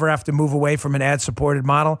 If we ever have to move away from an ad-supported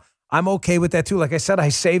model, I'm okay with that too. Like I said, I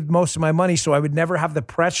saved most of my money, so I would never have the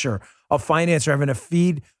pressure of finance or having to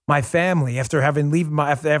feed my family after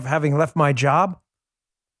having left my job.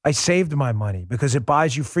 I saved my money because it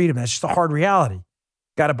buys you freedom. That's just a hard reality. You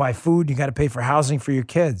got to buy food. You got to pay for housing for your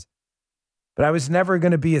kids. But I was never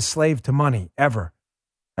going to be a slave to money, ever.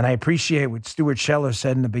 And I appreciate what Stuart Scheller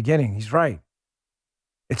said in the beginning. He's right.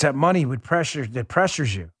 It's that money that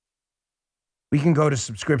pressures you. We can go to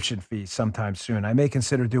subscription fees sometime soon. I may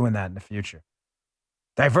consider doing that in the future.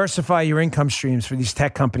 Diversify your income streams for these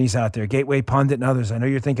tech companies out there, Gateway Pundit and others. I know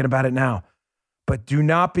you're thinking about it now, but do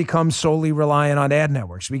not become solely reliant on ad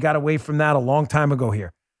networks. We got away from that a long time ago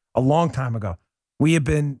here, a long time ago. We have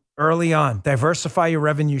been early on. Diversify your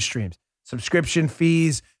revenue streams, subscription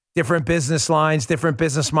fees, different business lines, different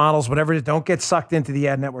business models, whatever it is. Don't get sucked into the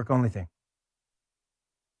ad network only thing.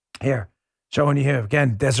 Here, showing you here.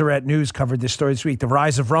 Again, Deseret News covered this story this week. The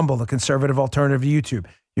rise of Rumble, the conservative alternative to YouTube.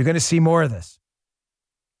 You're going to see more of this.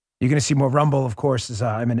 You're going to see more. Rumble, of course, is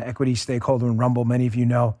I'm an equity stakeholder in Rumble. Many of you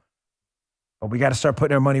know. But we got to start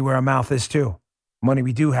putting our money where our mouth is too. Money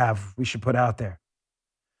we do have, we should put out there.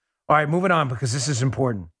 All right, moving on because this is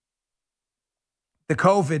important. The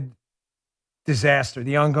COVID disaster,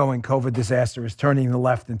 the ongoing COVID disaster is turning the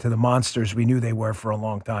left into the monsters we knew they were for a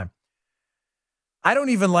long time. I don't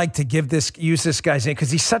even like to use this guy's name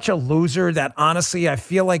because he's such a loser that honestly, I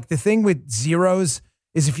feel like the thing with zeros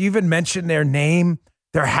is if you even mention their name,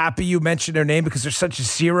 they're happy you mentioned their name because they're such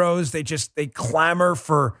zeros. They clamor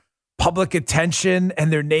for public attention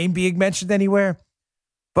and their name being mentioned anywhere.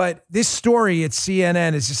 But this story at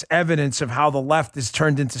CNN is just evidence of how the left has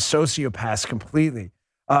turned into sociopaths completely.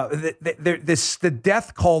 The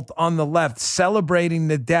death cult on the left celebrating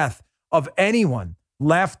the death of anyone,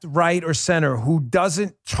 left, right, or center, who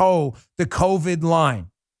doesn't toe the COVID line.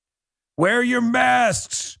 Wear your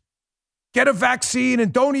masks. Get a vaccine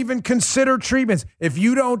and don't even consider treatments. If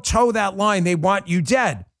you don't toe that line, they want you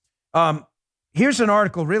dead. Here's an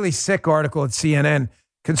article, really sick article at CNN.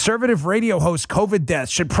 Conservative radio host COVID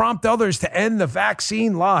deaths should prompt others to end the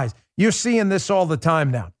vaccine lies. You're seeing this all the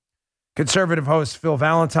time now. Conservative host Phil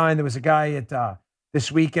Valentine. There was a guy at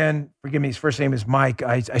this weekend. Forgive me, his first name is Mike.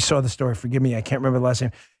 I saw the story. Forgive me, I can't remember the last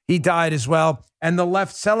name. He died as well. And the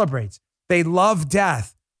left celebrates. They love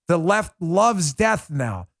death. The left loves death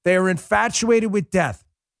now. They are infatuated with death.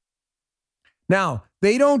 Now,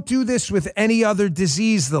 they don't do this with any other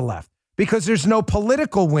disease, the left, because there's no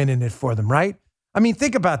political win in it for them, right? I mean,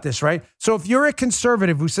 think about this, right? So if you're a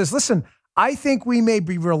conservative who says, listen, I think we may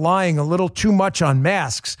be relying a little too much on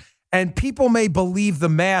masks, and people may believe the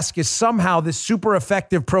mask is somehow this super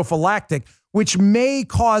effective prophylactic, which may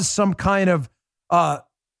cause some kind of,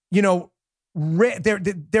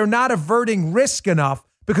 they're not averting risk enough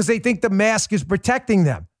because they think the mask is protecting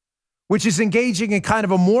them, which is engaging in kind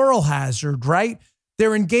of a moral hazard, right?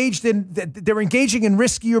 They're engaging in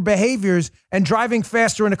riskier behaviors and driving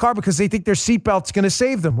faster in a car because they think their seatbelt's going to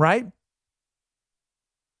save them, right?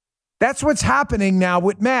 That's what's happening now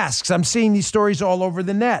with masks. I'm seeing these stories all over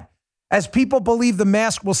the net as people believe the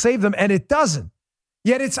mask will save them, and it doesn't.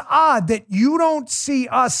 Yet it's odd that you don't see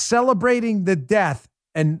us celebrating the death,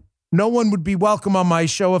 and no one would be welcome on my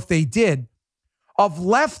show if they did, of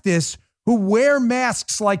leftists who wear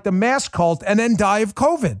masks like the mask cult and then die of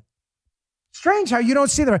COVID. Strange how you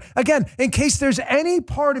don't see them. Again, in case there's any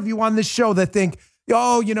part of you on this show that think,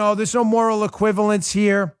 there's no moral equivalence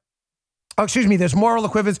here. Oh, excuse me, there's moral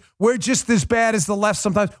equivalence. We're just as bad as the left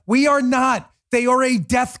sometimes. We are not. They are a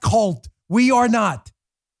death cult. We are not.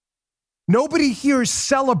 Nobody here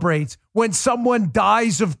celebrates when someone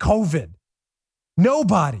dies of COVID.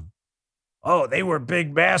 Nobody. Oh, they were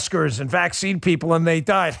big maskers and vaccine people and they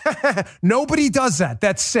died. Nobody does that.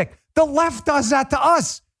 That's sick. The left does that to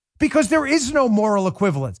us because there is no moral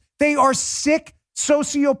equivalence. They are sick,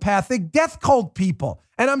 sociopathic death cult people.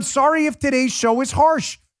 And I'm sorry if today's show is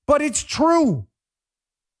harsh, but it's true.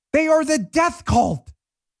 They are the death cult.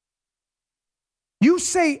 You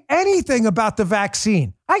say anything about the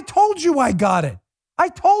vaccine. I told you I got it. I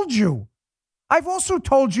told you. I've also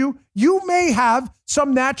told you you may have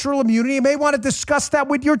some natural immunity. You may want to discuss that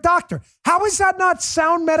with your doctor. How is that not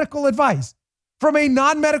sound medical advice from a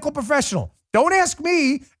non-medical professional? Don't ask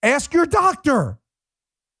me, ask your doctor.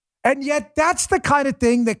 And yet that's the kind of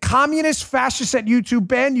thing that communist fascists at YouTube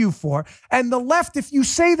ban you for. And the left, if you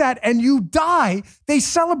say that and you die, they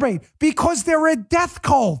celebrate because they're a death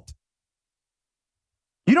cult.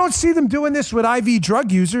 You don't see them doing this with IV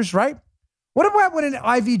drug users, right? What about when an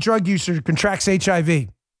IV drug user contracts HIV?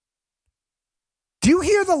 Do you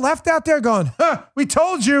hear the left out there going, we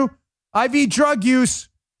told you, IV drug use,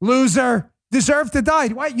 loser, deserve to die?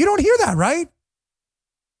 Why? You don't hear that, right?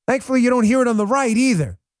 Thankfully, you don't hear it on the right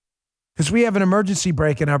either, because we have an emergency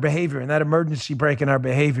brake in our behavior, and that emergency brake in our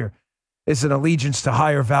behavior is an allegiance to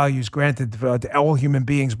higher values granted to all human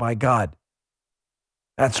beings by God.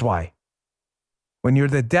 That's why. When you're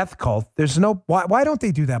the death cult, there's no... Why don't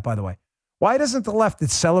they do that, by the way? Why doesn't the left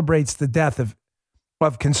that celebrates the death of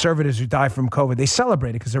conservatives who die from COVID, they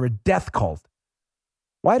celebrate it because they're a death cult.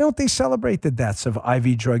 Why don't they celebrate the deaths of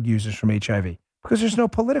IV drug users from HIV? Because there's no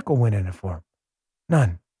political win in it for them.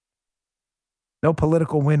 None. No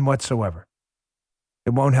political win whatsoever.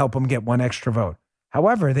 It won't help them get one extra vote.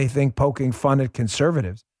 However, they think poking fun at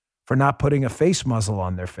conservatives for not putting a face muzzle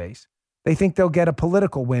on their face, they think they'll get a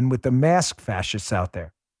political win with the masked fascists out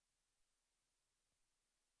there.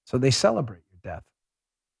 So they celebrate your death.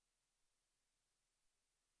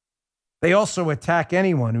 They also attack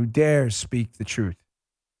anyone who dares speak the truth.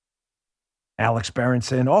 Alex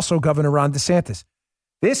Berenson, also Governor Ron DeSantis.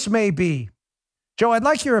 This may be, Joe, I'd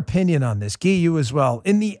like your opinion on this. Guy, you as well.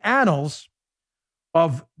 In the annals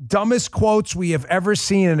of dumbest quotes we have ever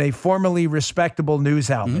seen in a formerly respectable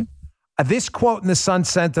news outlet, this quote in the Sun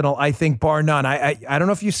Sentinel, I think, bar none. I don't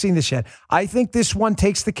know if you've seen this yet. I think this one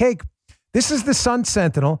takes the cake. This is the Sun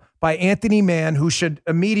Sentinel by Anthony Mann, who should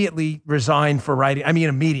immediately resign for writing. I mean,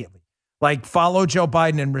 immediately. Like, follow Joe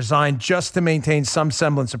Biden and resign just to maintain some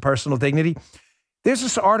semblance of personal dignity. There's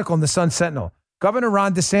this article in the Sun Sentinel. Governor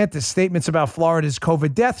Ron DeSantis' statements about Florida's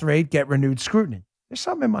COVID death rate get renewed scrutiny. There's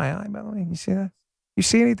something in my eye, by the way. You see that? You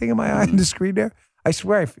see anything in my eye on the screen there? I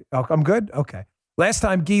swear. I'm good? Okay. Last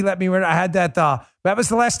time Guy let me wear it, I had that. That was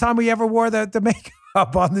the last time we ever wore the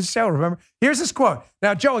makeup on the show, remember? Here's this quote.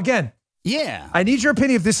 Now, Joe, again. Yeah. I need your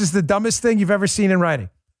opinion if this is the dumbest thing you've ever seen in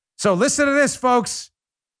writing. So listen to this, folks.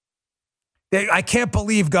 I can't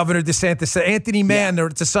believe Governor DeSantis, Anthony Mann,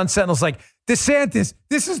 the Sun Sentinel's like, DeSantis,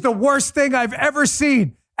 this is the worst thing I've ever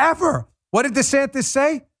seen, ever. What did DeSantis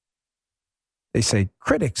say? They say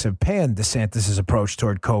critics have panned DeSantis' approach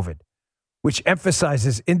toward COVID, which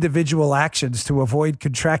emphasizes individual actions to avoid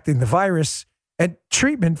contracting the virus and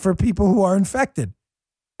treatment for people who are infected,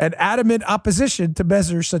 and adamant opposition to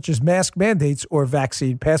measures such as mask mandates or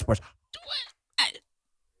vaccine passports.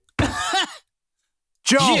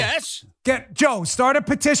 Joe, yes. Joe, start a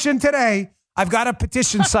petition today. I've got a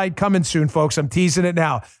petition site coming soon, folks. I'm teasing it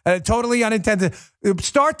now. Totally unintended.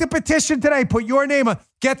 Start the petition today. Put your name on.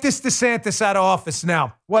 Get this DeSantis out of office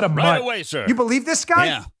now. What a mutt. Right away, sir. You believe this guy?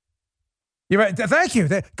 Yeah. You're right. Thank you.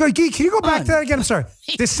 Guy, can you go back to that again? I'm sorry.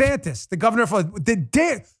 DeSantis, the governor of Florida.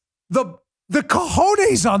 The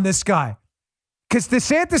cojones on this guy. Because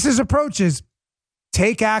DeSantis' approach is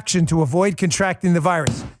take action to avoid contracting the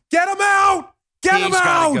virus. Get him out. Get him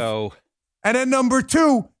out! Go. And then number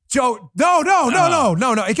two, Joe, no.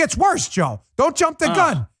 It gets worse, Joe. Don't jump the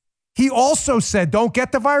gun. He also said, don't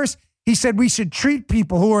get the virus. He said we should treat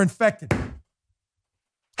people who are infected.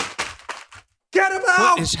 Get him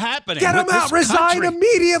out! What is happening? Get him out! Resign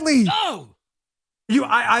immediately! No!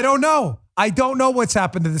 I don't know. I don't know what's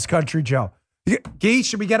happened to this country, Joe. Guy,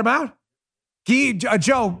 should we get him out?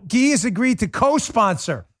 Joe, Guy has agreed to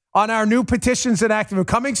co-sponsor on our new petitions and active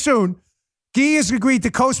coming soon. Guy has agreed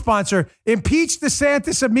to co-sponsor. Impeach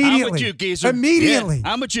DeSantis immediately. I'm with you, Geezer. Immediately.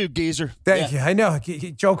 Yeah, I'm with you, Geezer. Thank you. I know.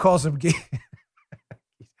 Joe calls him Guy.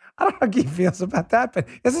 I don't know how Guy feels about that, but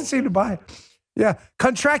he doesn't seem to buy it. Yeah.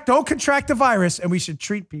 Don't contract the virus, and we should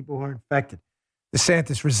treat people who are infected.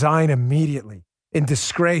 DeSantis, resign immediately. In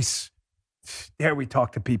disgrace. Dare we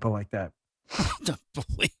talk to people like that? Don't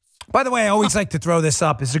believe. By the way, I always like to throw this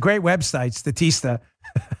up. It's a great website, Statista.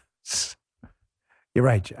 You're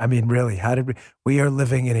right. I mean, really, we are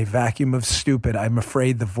living in a vacuum of stupid. I'm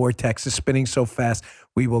afraid the vortex is spinning so fast,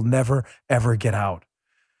 we will never, ever get out.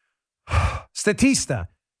 Statista.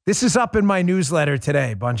 This is up in my newsletter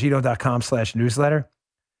today, bongino.com/newsletter.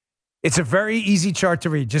 It's a very easy chart to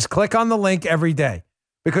read. Just click on the link every day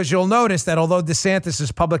because you'll notice that although DeSantis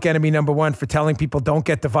is public enemy number one for telling people don't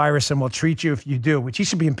get the virus and we'll treat you if you do, which he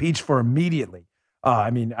should be impeached for immediately.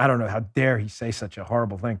 I mean, I don't know how dare he say such a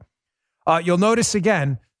horrible thing. You'll notice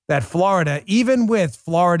again that Florida, even with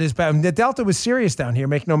Florida's the Delta was serious down here,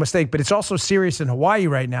 make no mistake, but it's also serious in Hawaii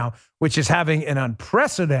right now, which is having an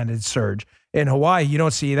unprecedented surge in Hawaii. You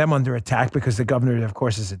don't see them under attack because the governor, of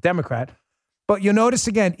course, is a Democrat. But you'll notice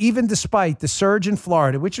again, even despite the surge in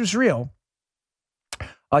Florida, which was real,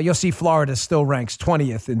 you'll see Florida still ranks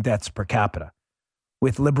 20th in deaths per capita,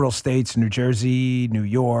 with liberal states, New Jersey, New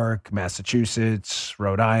York, Massachusetts,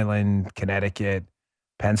 Rhode Island, Connecticut,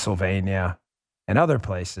 Pennsylvania, and other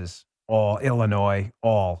places, Illinois,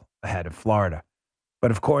 all ahead of Florida.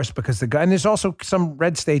 But of course, because and there's also some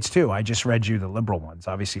red states too. I just read you the liberal ones.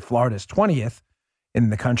 Obviously, Florida is 20th in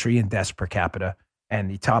the country in deaths per capita, and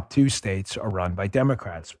the top two states are run by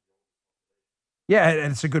Democrats. Yeah,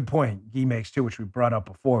 and it's a good point he makes too, which we brought up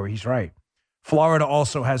before. He's right. Florida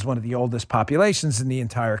also has one of the oldest populations in the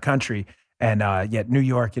entire country, and yet New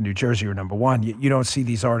York and New Jersey are number one. You don't see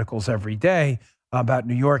these articles every day about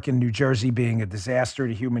New York and New Jersey being a disaster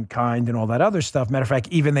to humankind and all that other stuff. Matter of fact,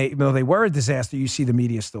 even though they were a disaster, you see the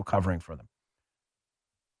media still covering for them.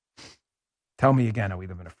 Tell me again how we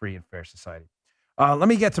live in a free and fair society. Let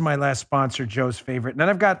me get to my last sponsor, Joe's favorite. And then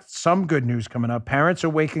I've got some good news coming up. Parents are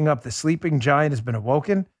waking up. The sleeping giant has been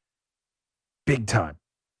awoken big time.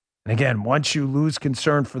 And again, once you lose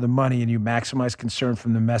concern for the money and you maximize concern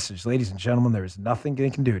from the message, ladies and gentlemen, there is nothing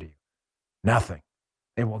they can do to you. Nothing.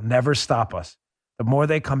 They will never stop us. The more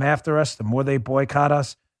they come after us, the more they boycott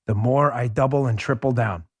us, the more I double and triple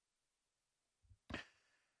down.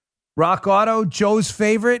 Rock Auto, Joe's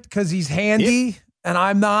favorite because he's handy and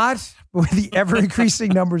I'm not. With the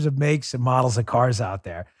ever-increasing numbers of makes and models of cars out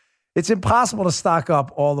there, it's impossible to stock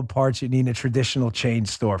up all the parts you need in a traditional chain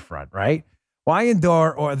storefront, right? Why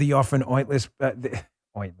endure or the often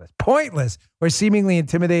pointless or seemingly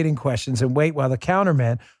intimidating questions and wait while the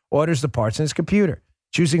counterman orders the parts in his computer,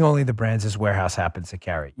 choosing only the brands his warehouse happens to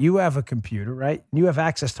carry? You have a computer, right? You have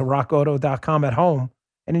access to rockauto.com at home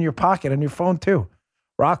and in your pocket on your phone too.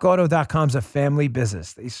 RockAuto.com is a family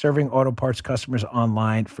business. They're serving auto parts customers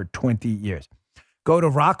online for 20 years. Go to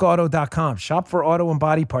RockAuto.com. Shop for auto and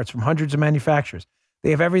body parts from hundreds of manufacturers.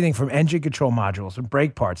 They have everything from engine control modules and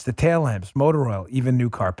brake parts to tail lamps, motor oil, even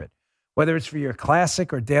new carpet. Whether it's for your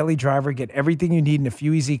classic or daily driver, get everything you need in a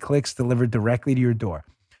few easy clicks delivered directly to your door.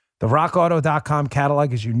 The RockAuto.com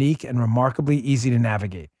catalog is unique and remarkably easy to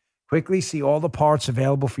navigate. Quickly see all the parts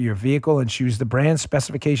available for your vehicle and choose the brands,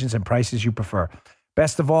 specifications, and prices you prefer.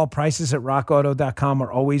 Best of all, prices at rockauto.com are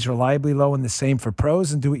always reliably low and the same for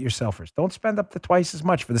pros and do-it-yourselfers. Don't spend up to twice as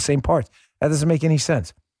much for the same parts. That doesn't make any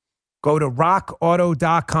sense. Go to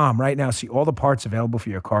rockauto.com right now. See all the parts available for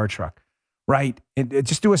your car or truck. Right?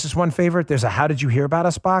 Just do us this one favor. There's a How Did You Hear About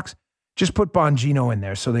Us box. Just put Bongino in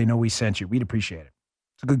there so they know we sent you. We'd appreciate it.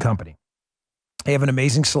 It's a good company. They have an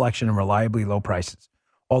amazing selection and reliably low prices.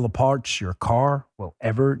 All the parts your car will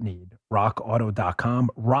ever need.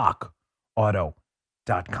 rockauto.com. rockauto.com.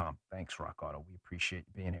 Thanks, Rock Auto. We appreciate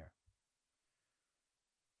you being here.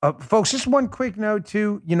 Folks, just one quick note,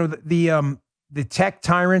 too. You know, the tech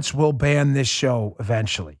tyrants will ban this show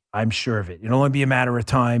eventually. I'm sure of it. It'll only be a matter of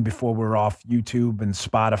time before we're off YouTube and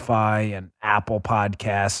Spotify and Apple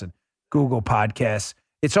Podcasts and Google Podcasts.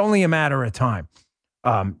 It's only a matter of time.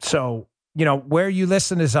 So, you know, where you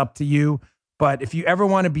listen is up to you. But if you ever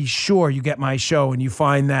want to be sure you get my show and you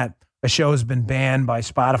find that a show has been banned by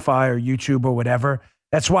Spotify or YouTube or whatever,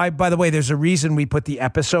 that's why, by the way, there's a reason we put the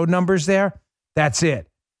episode numbers there. That's it.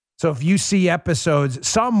 So if you see episodes,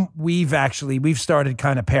 some we've started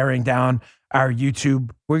kind of paring down our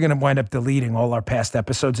YouTube. We're going to wind up deleting all our past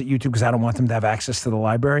episodes at YouTube because I don't want them to have access to the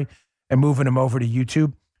library and moving them over to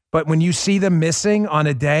YouTube. But when you see them missing on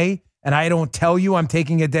a day and I don't tell you I'm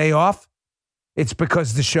taking a day off, it's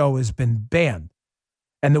because the show has been banned.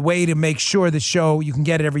 And the way to make sure the show, you can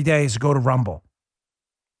get it every day, is to go to Rumble.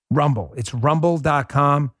 Rumble. It's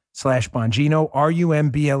rumble.com/Bongino,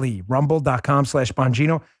 RUMBLE,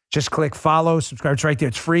 rumble.com/Bongino. Just click follow, subscribe. It's right there.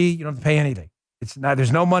 It's free. You don't have to pay anything.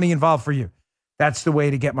 There's no money involved for you. That's the way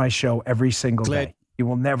to get my show every single day. You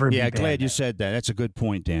will never be banned. Yeah, glad you said that. That's a good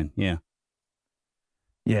point, Dan. Yeah.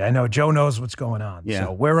 Yeah, I know. Joe knows what's going on. Yeah.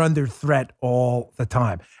 So we're under threat all the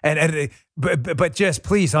time. But just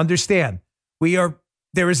please understand,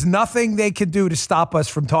 there is nothing they can do to stop us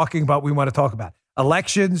from talking about what we want to talk about.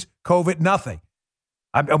 Elections, COVID, nothing.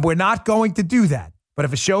 We're not going to do that. But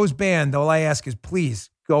if a show's banned, all I ask is please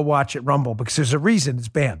go watch it Rumble because there's a reason it's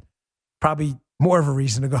banned. Probably more of a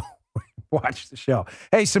reason to go watch the show.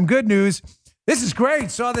 Hey, some good news. This is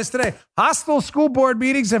great. Saw this today. Hostile school board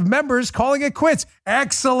meetings have members calling it quits.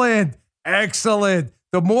 Excellent. Excellent.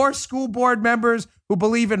 The more school board members who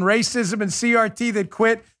believe in racism and CRT that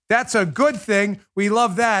quit, that's a good thing. We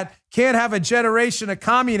love that. Can't have a generation of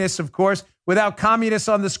communists, of course, without communists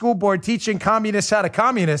on the school board teaching communists how to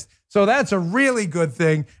communist. So that's a really good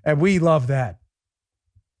thing, and we love that.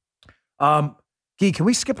 Guy, can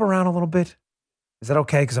we skip around a little bit? Is that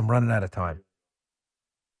okay? Because I'm running out of time.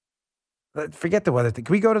 Forget the weather thing.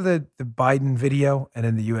 Can we go to the Biden video and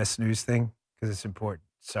then the U.S. News thing? Because it's important.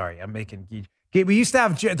 Sorry, I'm making Guy. We used to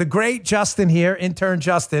have the great Justin here, intern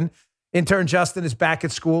Justin. Intern Justin is back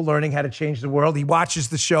at school learning how to change the world. He watches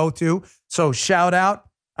the show too. So shout out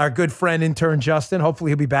our good friend, intern Justin.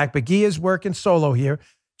 Hopefully he'll be back. But Guy is working solo here.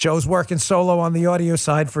 Joe's working solo on the audio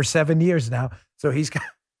side for 7 years now. So he's got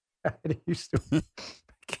used to it.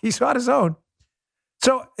 He's on his own.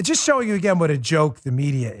 So just showing you again what a joke the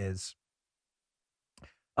media is.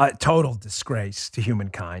 Total disgrace to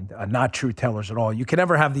humankind. Not true tellers at all. You can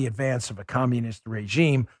never have the advance of a communist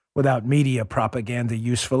regime without media propaganda,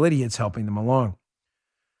 useful idiots helping them along.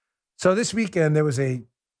 So this weekend, there was a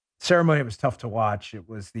ceremony. It was tough to watch. It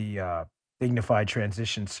was the dignified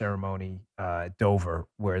transition ceremony at Dover,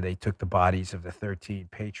 where they took the bodies of the 13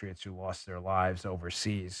 patriots who lost their lives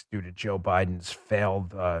overseas due to Joe Biden's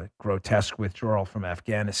failed grotesque withdrawal from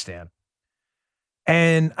Afghanistan.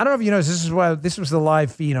 And I don't know if you know, this was the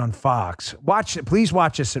live feed on Fox. Please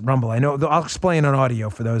watch us at Rumble. I know I'll explain on audio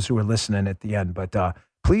for those who are listening at the end, but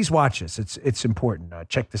please watch us. It's important.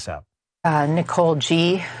 Check this out. Nicole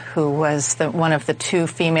G., who was one of the 2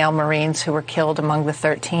 female Marines who were killed among the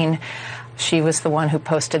 13. She was the one who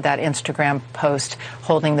posted that Instagram post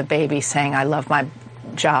holding the baby saying, "I love my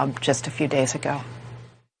job," just a few days ago.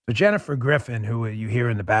 So Jennifer Griffin, who you hear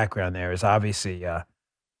in the background there, is obviously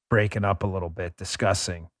breaking up a little bit,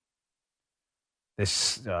 discussing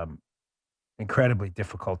this incredibly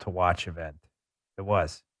difficult to watch event. It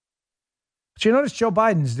was. But you notice Joe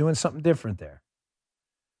Biden's doing something different there.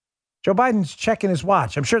 Joe Biden's checking his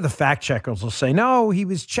watch. I'm sure the fact checkers will say, no, he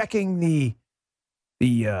was checking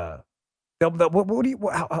how could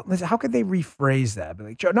they rephrase that? Be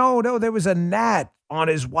like, Joe, no, there was a gnat on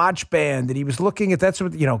his watch band that he was looking at. That's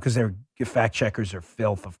what, because they're fact checkers are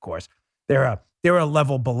filth, of course. They're a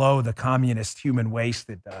level below the communist human waste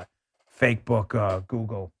that Facebook,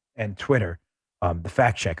 Google, and Twitter. The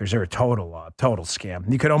fact checkers are a total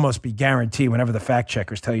scam. You could almost be guaranteed whenever the fact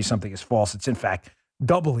checkers tell you something is false, it's in fact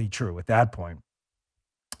doubly true at that point.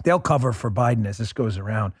 They'll cover for Biden as this goes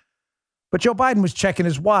around. But Joe Biden was checking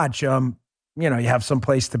his watch. You have some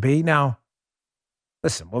place to be. Now,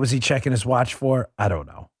 listen, what was he checking his watch for? I don't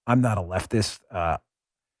know. I'm not a leftist.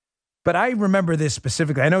 But I remember this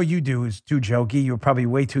specifically. I know you do, is too jokey. You were probably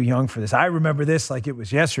way too young for this. I remember this like it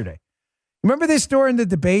was yesterday. Remember this during the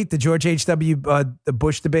debate, the George H.W. The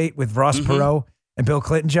Bush debate with Ross Perot and Bill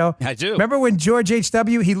Clinton, Joe? I do. Remember when George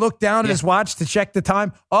H.W., he looked down at his watch to check the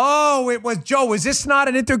time? Oh, it was, Joe, was this not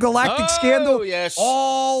an intergalactic scandal? Yes.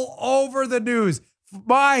 All over the news.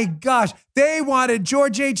 My gosh, they wanted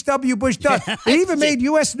George H.W. Bush done. They even made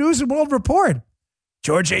U.S. News and World Report.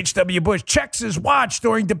 George H.W. Bush checks his watch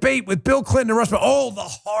during debate with Bill Clinton and Ross Perot. Oh, the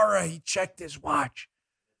horror. He checked his watch.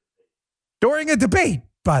 During a debate,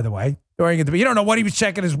 by the way. You don't know what he was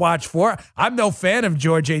checking his watch for. I'm no fan of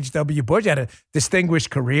George H.W. Bush. He had a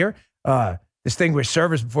distinguished career, distinguished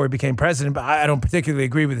service before he became president, but I don't particularly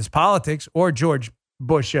agree with his politics or George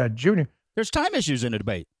Bush Jr. There's time issues in a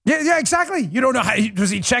debate. Yeah, exactly. You don't know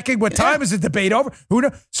was he checking what time is the debate over? Who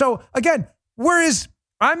knows? So again, whereas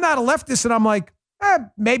I'm not a leftist and I'm like,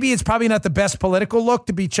 maybe it's probably not the best political look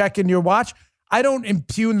to be checking your watch. I don't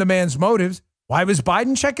impugn the man's motives. Why was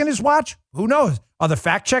Biden checking his watch? Who knows? Are the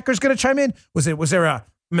fact checkers going to chime in? Was there a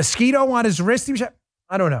mosquito on his wrist?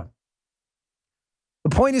 I don't know.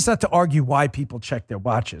 The point is not to argue why people check their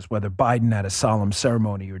watches, whether Biden at a solemn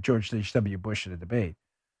ceremony or George H.W. Bush at a debate.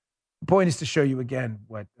 The point is to show you again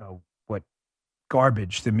what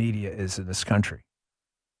garbage the media is in this country.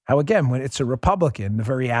 How, again, when it's a Republican, the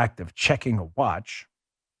very act of checking a watch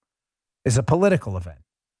is a political event.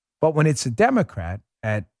 But when it's a Democrat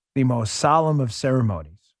at the most solemn of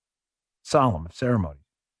ceremonies,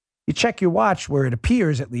 you check your watch where it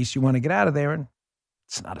appears at least you want to get out of there, and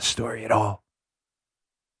it's not a story at all.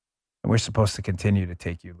 And we're supposed to continue to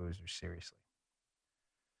take you losers seriously.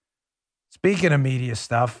 Speaking of media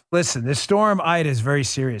stuff, listen, this storm Ida is very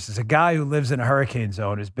serious. There's a guy who lives in a hurricane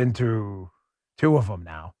zone who's been through 2 of them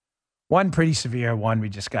now. One pretty severe, one we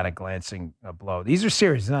just got a glancing blow. These are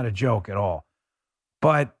serious. It's not a joke at all.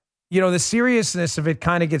 But, the seriousness of it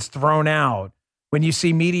kind of gets thrown out when you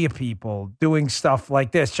see media people doing stuff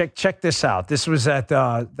like this. Check this out. This was at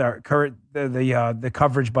the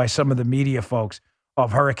coverage by some of the media folks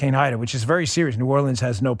of Hurricane Ida, which is very serious. New Orleans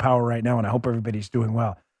has no power right now, and I hope everybody's doing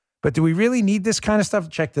well. But do we really need this kind of stuff?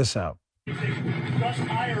 Check this out. Just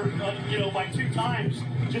higher, by 2 times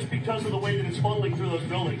just because of the way that it's funneling through those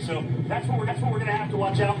buildings. So that's what we're going to have to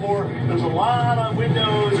watch out for. There's a lot of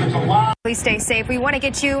windows. There's a lot. Please stay safe. We want to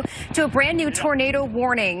get you to a brand new tornado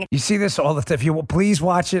warning. You see this all the time. If you will, please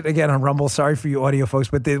watch it again on Rumble. Sorry for you audio folks,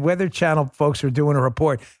 but the Weather Channel folks are doing a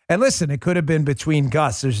report. And listen, it could have been between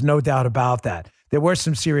gusts. There's no doubt about that. There were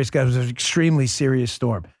some serious gusts. It was an extremely serious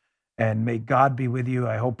storm. And may God be with you.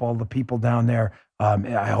 I hope all the people down there,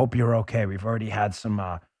 I hope you're okay. We've already had some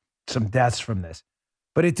deaths from this.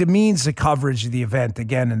 But it demeans the coverage of the event,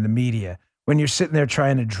 again, in the media. When you're sitting there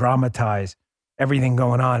trying to dramatize everything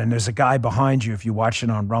going on, and there's a guy behind you, if you watch it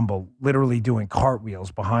on Rumble, literally doing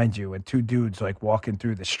cartwheels behind you, and 2 dudes like walking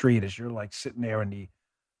through the street as you're like sitting there in the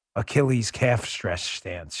Achilles calf stress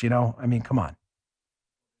stance, I mean, come on.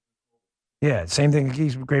 Yeah, same thing.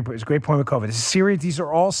 It's a great point with COVID. This is serious. These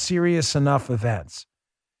are all serious enough events.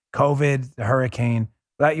 COVID, the hurricane,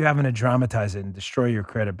 without you having to dramatize it and destroy your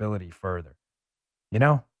credibility further.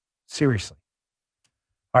 Seriously.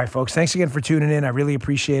 All right, folks. Thanks again for tuning in. I really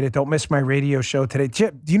appreciate it. Don't miss my radio show today.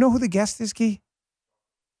 Chip, do you know who the guest is, Key?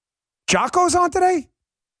 Jocko's on today?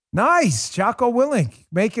 Nice. Jocko Willink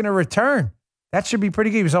making a return. That should be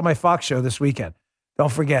pretty good. He was on my Fox show this weekend.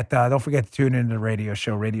 Don't forget to tune in to the radio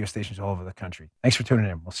show, radio stations all over the country. Thanks for tuning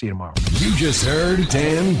in. We'll see you tomorrow. You just heard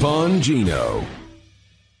Dan Bongino.